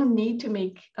we don't need to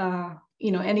make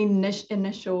any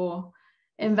initial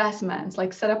investments,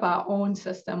 like set up our own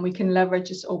system. We can leverage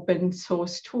this open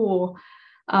source tool.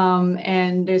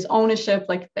 And there's ownership,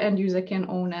 like the end user can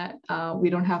own it. We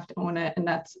don't have to own it. And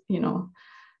that's, an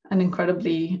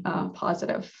incredibly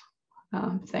positive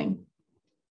thing.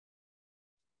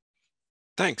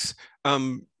 Thanks.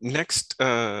 Next,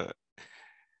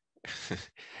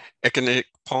 Ekanik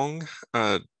Pong,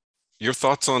 your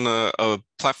thoughts on a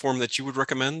platform that you would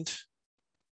recommend?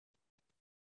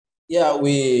 Yeah,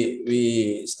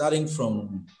 we starting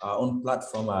from our own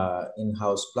platform, our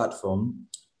in-house platform.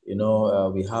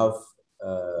 We have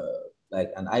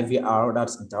like an IVR,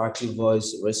 that's interactive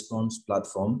voice response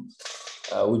platform,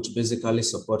 which basically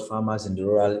support farmers in the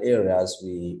rural areas.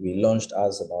 We launched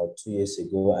ours about 2 years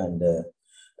ago, and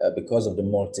because of the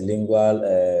multilingual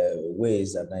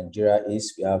ways that Nigeria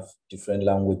is, we have different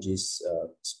languages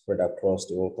spread across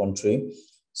the whole country.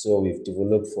 So we've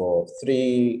developed for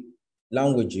 3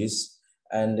 languages,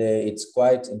 and it's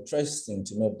quite interesting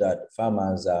to note that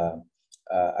farmers are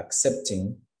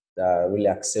really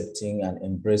accepting and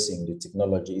embracing the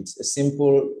technology. It's a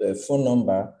simple phone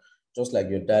number, just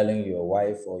like you're dialing your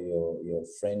wife or your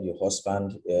friend, your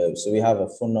husband. So we have a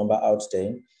phone number out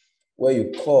there where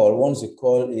you call. Once you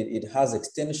call, it has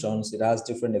extensions. It has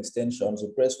different extensions. You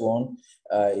press 1,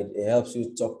 it helps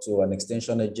you talk to an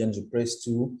extension agent. You press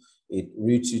 2, it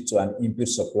routes you to an input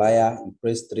supplier. You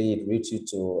press 3, it routes you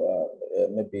to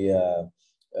maybe a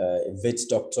vet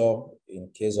doctor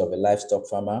in case of a livestock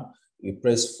farmer. You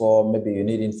press 4, maybe you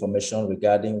need information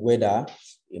regarding weather,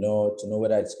 to know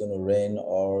whether it's going to rain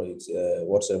or it's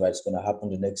whatsoever it's going to happen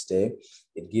the next day.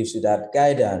 It gives you that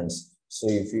guidance. So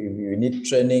if you need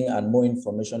training and more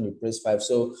information, you press 5.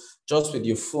 So just with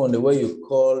your phone, the way you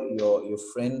call your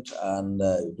friend and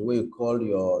the way you call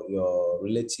your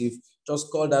relative, just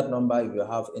call that number if you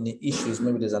have any issues.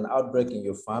 Maybe there's an outbreak in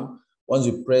your farm. Once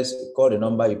you call the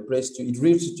number, you press 2, it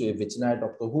reads you to a veterinary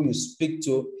doctor who you speak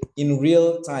to in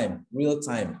real time.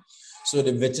 So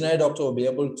the veterinary doctor will be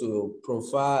able to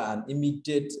provide an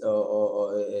immediate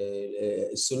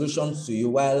solutions to you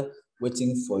while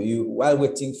waiting for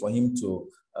him to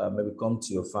maybe come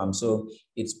to your farm. So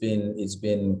it's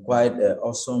been quite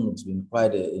awesome. It's been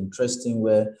quite interesting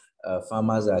where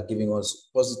farmers are giving us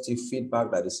positive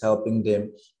feedback that is helping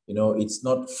them. You know, it's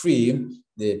not free.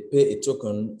 They pay a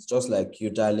token, just like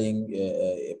you dialing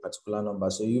a particular number.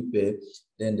 So you pay,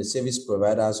 then the service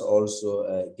providers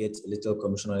also get a little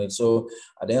commission on it. So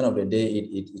at the end of the day,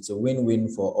 it's a win-win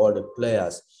for all the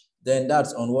players. Then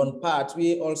that's on one part.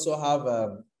 We also have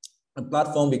a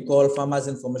platform we call Farmers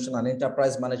Information and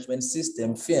Enterprise Management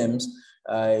System, FIEMS.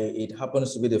 It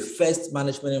happens to be the first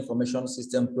management information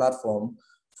system platform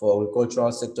for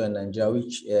agricultural sector in Nigeria,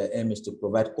 which aim is to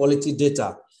provide quality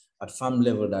data at farm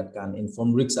level that can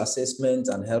inform risk assessment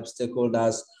and help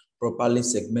stakeholders properly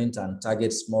segment and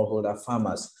target smallholder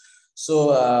farmers.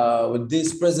 So with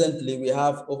this, presently, we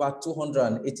have over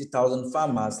 280,000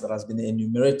 farmers that has been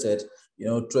enumerated. You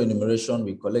know, through enumeration,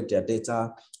 we collect their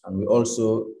data, and we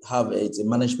also have a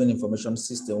management information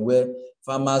system where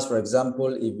farmers, for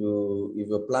example, if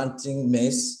you're planting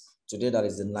maize, today that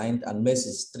is the 9th, and maize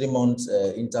is 3 months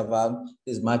interval,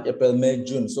 is March, April, May,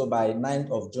 June. So by 9th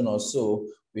of June or so,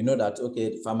 we know that,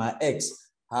 okay, farmer X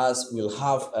will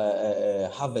have a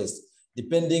harvest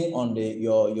depending on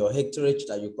your hectareage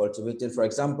that you cultivated. For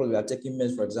example, we are taking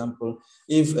maize, for example,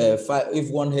 if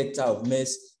 1 hectare of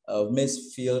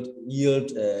maize field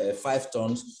yield 5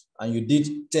 tons and you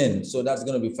did 10, so that's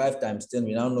going to be 5 times 10.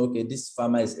 We now know, okay, this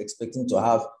farmer is expecting to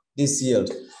have this yield.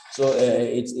 So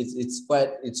it's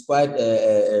quite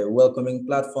a welcoming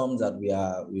platform that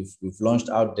we've launched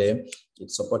out there.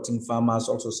 It's supporting farmers,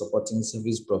 also supporting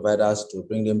service providers to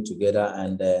bring them together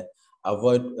and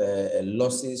avoid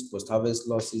losses, post-harvest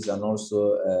losses, and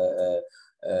also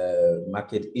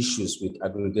market issues with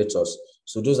aggregators.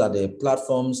 So those are the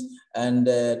platforms, and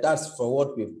that's for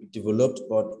what we've developed.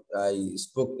 But I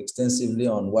spoke extensively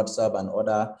on WhatsApp and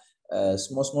other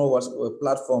small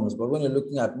platforms. But when you're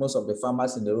looking at most of the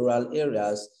farmers in the rural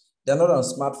areas, they're not on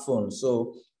smartphones.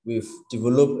 So we've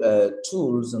developed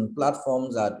tools and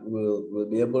platforms that will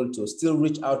be able to still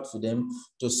reach out to them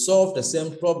to solve the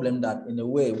same problem that, in a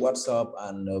way, WhatsApp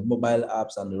and mobile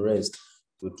apps and the rest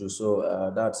would do.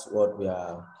 So that's what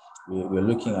we're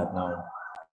looking at now.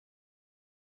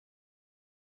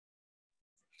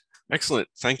 Excellent,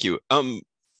 thank you.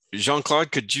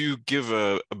 Jean-Claude, could you give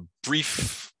a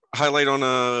brief highlight on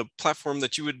a platform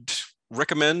that you would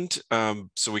recommend,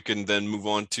 so we can then move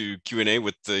on to Q&A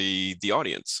with the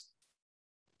audience?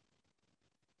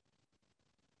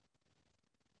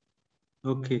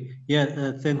 Okay,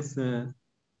 yeah, thanks,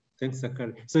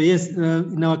 Sakari. So yes,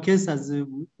 in our case, as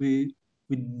we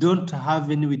don't have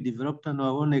any, we developed on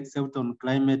our own except on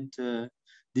climate,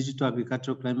 digital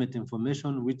agricultural climate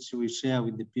information, which we share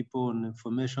with the people on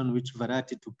information, which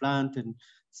variety to plant. And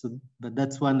so, but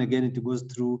that's one, again, it goes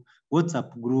through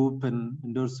WhatsApp group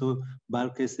and also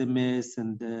bulk SMS,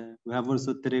 and we have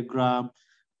also Telegram.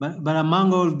 But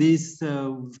among all these,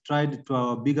 we've tried to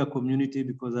our bigger community,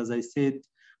 because as I said,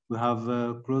 we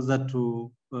have closer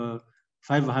to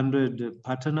 500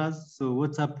 partners. So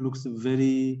WhatsApp looks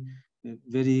very,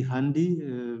 very handy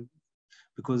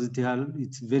because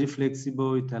it's very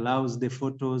flexible. It allows the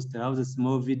photos, it allows the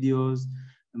small videos.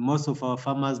 Most of our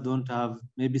farmers don't have,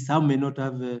 maybe some may not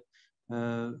have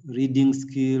reading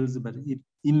skills, but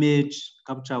image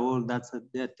capture all that's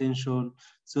their attention.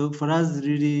 So for us,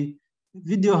 really,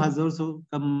 video has also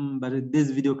come, but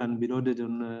this video can be loaded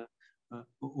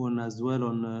on as well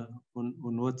on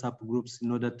WhatsApp groups in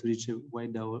order to reach a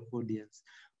wider audience.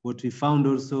 What we found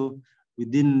also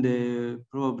within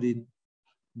probably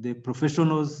the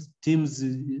professionals teams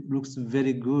looks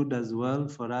very good as well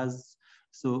for us.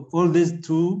 So all these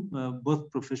two,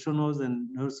 both professionals and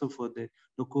also for the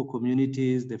local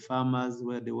communities, the farmers,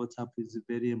 where the WhatsApp is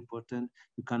very important.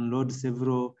 You can load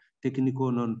several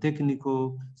technical,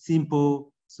 non-technical,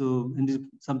 simple. So and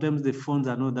sometimes the phones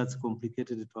are not that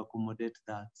complicated to accommodate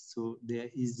that. So they are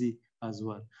easy as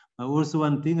well. But also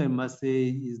one thing I must say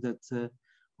is that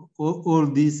all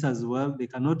this as well, they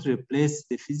cannot replace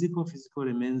the physical. Physical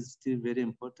remains still very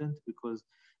important, because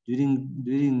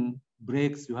during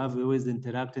breaks, you have always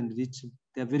interact and reach.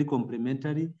 They're very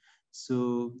complementary.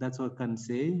 So that's what I can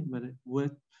say. But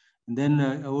and then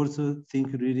I also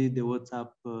think really the WhatsApp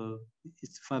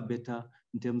it's far better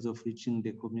in terms of reaching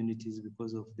the communities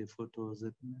because of the photos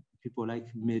that people like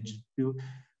image.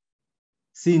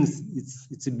 Seeing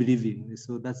it's believing,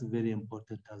 so that's very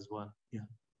important as well. Yeah.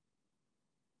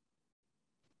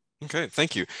 Okay,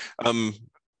 thank you.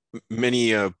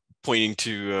 Many pointing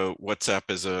to WhatsApp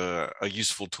as a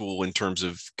useful tool in terms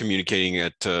of communicating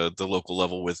at the local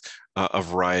level with a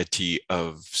variety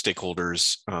of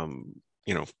stakeholders,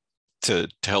 you know, to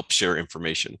help share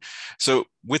information. So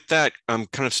with that, I'm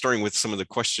kind of starting with some of the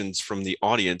questions from the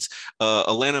audience.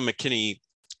 Alana McKinney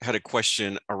had a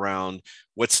question around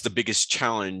what's the biggest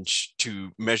challenge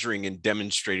to measuring and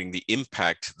demonstrating the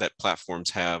impact that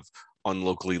platforms have on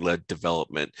locally led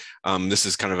development. This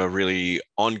is kind of a really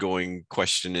ongoing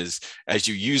question, is as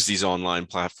you use these online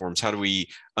platforms, how do we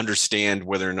understand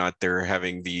whether or not they're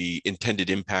having the intended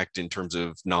impact in terms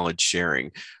of knowledge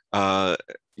sharing? You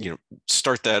know,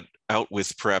 start that out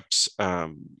with perhaps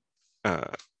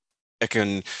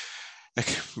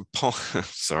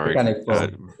sorry,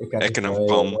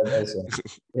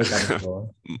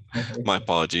 my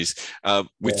apologies.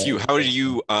 With you, how do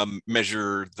you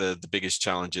measure the biggest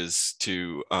challenges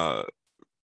to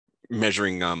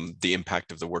measuring the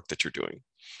impact of the work that you're doing?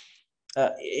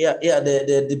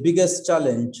 The biggest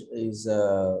challenge is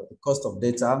the cost of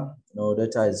data. You know,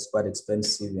 data is quite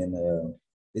expensive in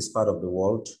this part of the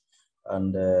world,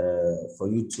 and for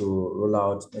you to roll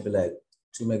out maybe like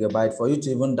 2 megabytes, for you to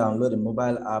even download a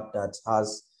mobile app that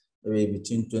has maybe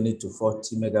between 20 to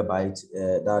 40 megabytes,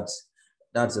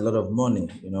 that's a lot of money,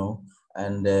 you know.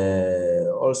 And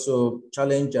also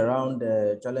challenge around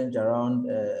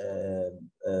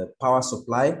power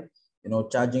supply, you know,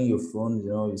 charging your phone.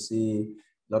 You know, you see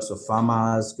lots of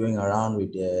farmers going around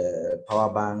with power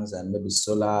banks and maybe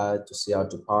solar to see how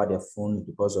to power their phone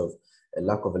because of a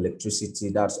lack of electricity.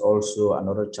 That's also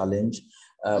another challenge.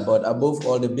 But above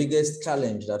all, the biggest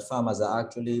challenge that farmers are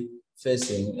actually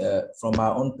facing from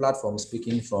our own platform,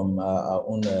 speaking from our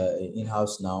own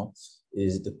in-house now,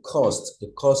 is the cost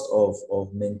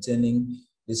of maintaining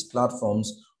these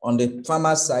platforms. On the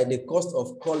farmer side, the cost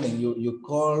of calling, you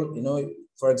call, you know,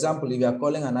 for example, if you are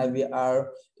calling an IVR,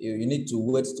 you need to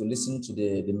wait to listen to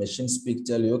the machine speak,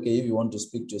 tell you, okay, if you want to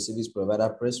speak to a service provider,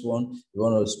 press 1. If you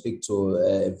want to speak to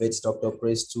a vet doctor,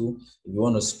 press 2. If you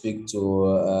want to speak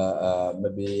to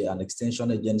maybe an extension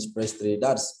agent, press 3.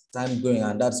 That's time going,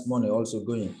 and that's money also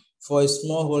going. For a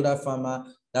smallholder farmer,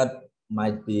 that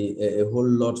might be a whole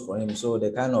lot for him. So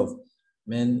the kind of,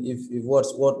 man, if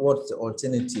what's the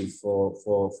alternative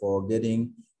for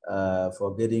getting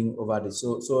over this?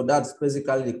 So that's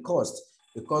basically the cost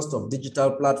of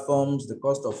digital platforms, the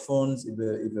cost of phones. If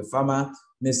a farmer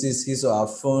misses his or her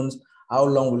phones, how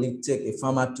long will it take a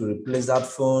farmer to replace that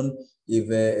phone? If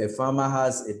a farmer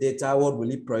has a data, what will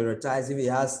he prioritize? If he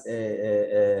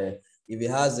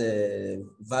has a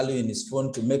value in his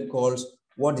phone to make calls,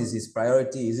 what is his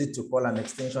priority? Is it to call an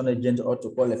extension agent, or to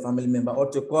call a family member, or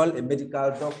to call a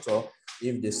medical doctor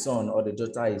if the son or the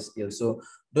daughter is ill? So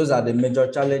those are the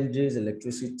major challenges: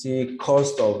 electricity,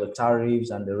 cost of the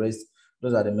tariffs, and the rest.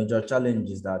 Those are the major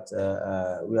challenges that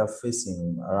we are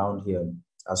facing around here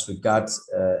as regards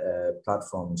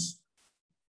platforms.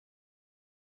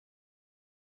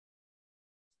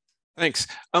 Thanks.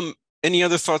 Any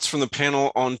other thoughts from the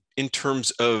panel on in terms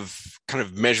of kind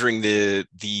of measuring the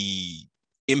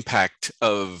impact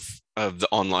of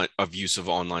the use of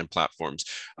online platforms?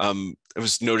 It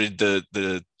was noted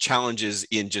the challenges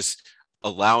in just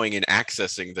allowing and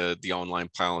accessing the online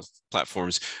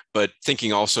platforms, but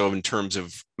thinking also in terms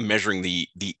of measuring the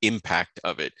impact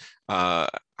of it.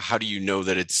 How do you know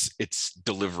that it's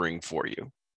delivering for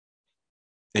you?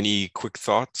 Any quick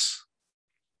thoughts?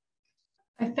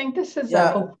 I think this is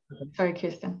sorry,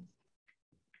 Kirsten.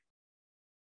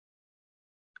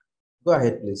 Go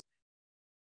ahead, please.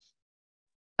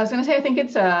 I was going to say, I think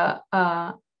it's a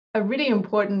really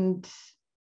important,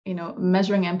 you know,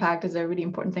 measuring impact is a really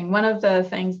important thing. One of the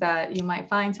things that you might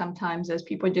find sometimes is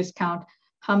people just count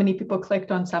how many people clicked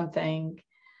on something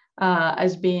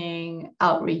as being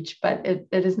outreach, but it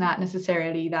is not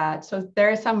necessarily that. So there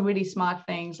are some really smart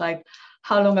things like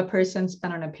how long a person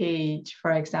spent on a page, for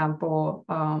example.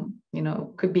 You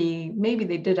know, could be maybe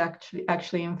they did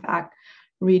actually in fact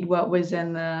read what was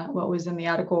in the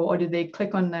article, or did they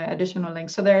click on the additional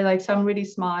link? So there are like some really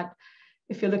smart,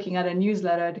 if you're looking at a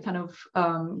newsletter, to kind of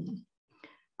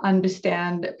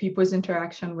understand people's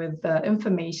interaction with the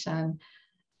information.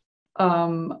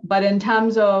 But in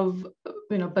terms of,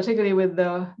 you know, particularly with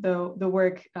the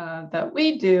work that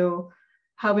we do,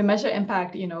 how we measure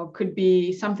impact, you know, could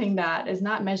be something that is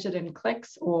not measured in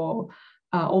clicks or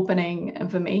opening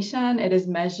information. It is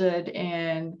measured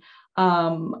in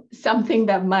something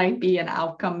that might be an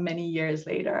outcome many years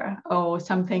later, or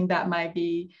something that might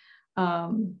be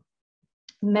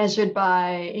measured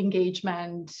by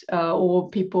engagement or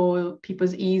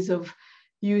people's ease of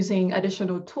using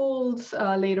additional tools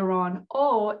later on,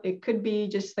 or it could be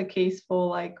just the case for,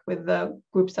 like with the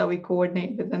groups that we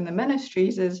coordinate within the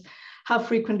ministries, is how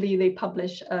frequently they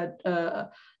publish an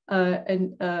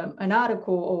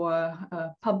article or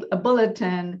a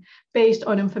bulletin based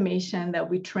on information that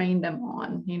we train them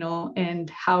on, and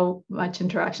how much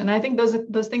interaction. I think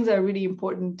those things are really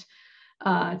important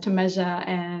to measure.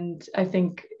 And I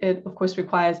think it, of course,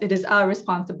 it is our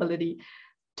responsibility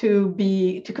to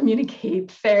communicate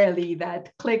fairly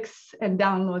that clicks and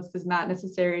downloads does not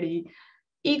necessarily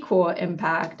equal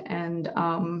impact. And,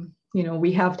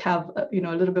 we have to have, a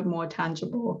little bit more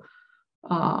tangible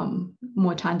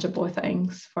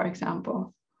things, for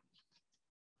example.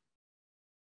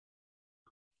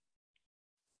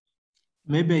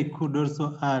 Maybe I could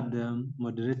also add,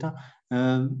 moderator.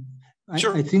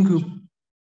 Sure. I think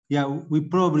we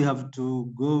probably have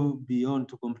to go beyond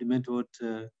to complement what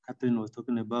Catherine was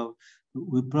talking about.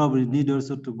 We probably need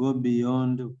also to go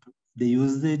beyond the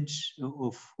usage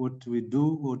of what we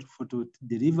do, what we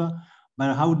deliver,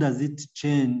 but how does it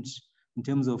change in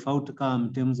terms of outcome,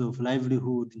 in terms of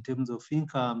livelihood, in terms of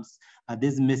incomes? Are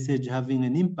this message having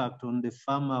an impact on the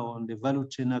farmer, on the value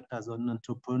chain actors, on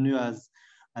entrepreneurs?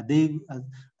 Are they,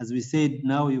 as we said,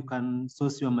 now you can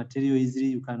source your material easily,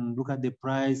 you can look at the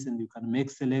price and you can make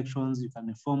selections, you can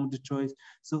inform the choice.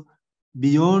 So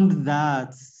beyond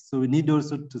that, so we need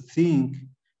also to think,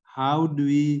 how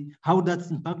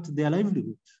does impact their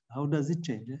livelihood? How does it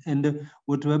change? And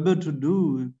what we're able to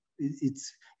do,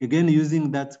 it's again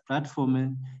using that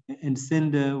platform and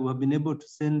send, we've been able to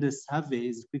send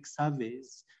surveys, quick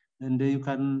surveys, and you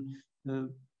can,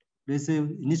 let's say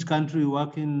in each country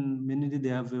working, mainly they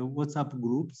have WhatsApp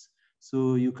groups.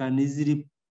 So you can easily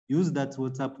use that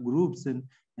WhatsApp groups and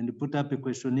put up a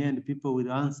questionnaire and people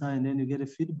will answer, and then you get a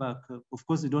feedback. Of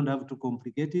course, you don't have to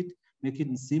complicate it, make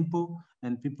it simple,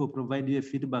 and people provide you a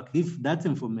feedback if that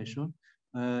information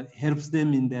helps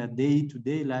them in their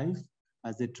day-to-day life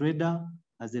as a trader,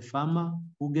 as a farmer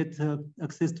who gets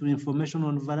access to information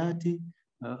on variety,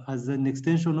 as an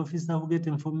extension officer who get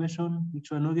information which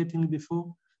we're not getting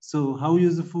before. So how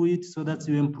useful it so that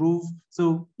you improve.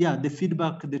 So yeah, the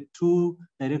feedback, the two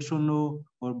directional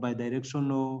or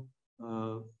bi-directional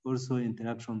also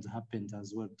interactions happened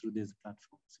as well through these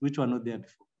platforms, which were not there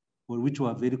before, or which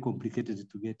were very complicated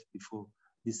to get before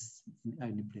this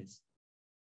in place.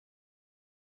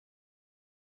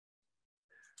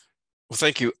 Well,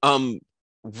 thank you.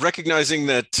 Recognizing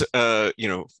that,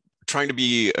 trying to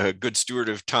be a good steward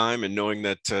of time and knowing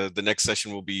that the next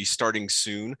session will be starting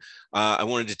soon, I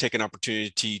wanted to take an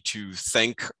opportunity to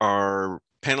thank our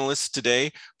panelists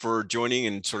today for joining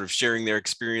and sort of sharing their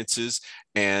experiences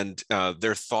and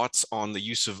their thoughts on the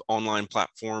use of online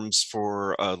platforms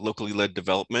for locally led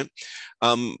development.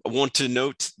 I want to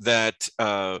note that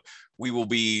we will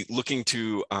be looking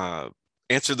to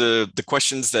answer the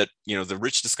questions that, the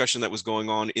rich discussion that was going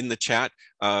on in the chat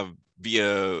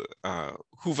via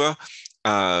Whova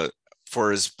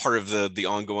for as part of the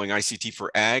ongoing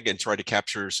ICT4Ag, and try to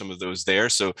capture some of those there.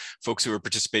 So folks who are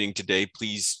participating today,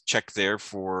 please check there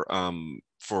for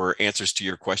answers to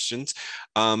your questions.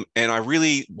 And I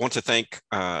really want to thank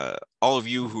all of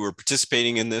you who are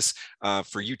participating in this,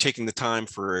 for you taking the time,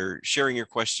 for sharing your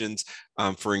questions,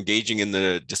 for engaging in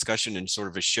the discussion and sort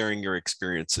of sharing your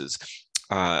experiences.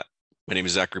 My name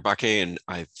is Zachary Bakke, and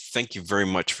I thank you very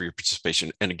much for your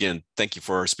participation. And again, thank you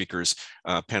for our speakers,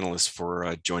 panelists,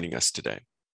 for joining us today.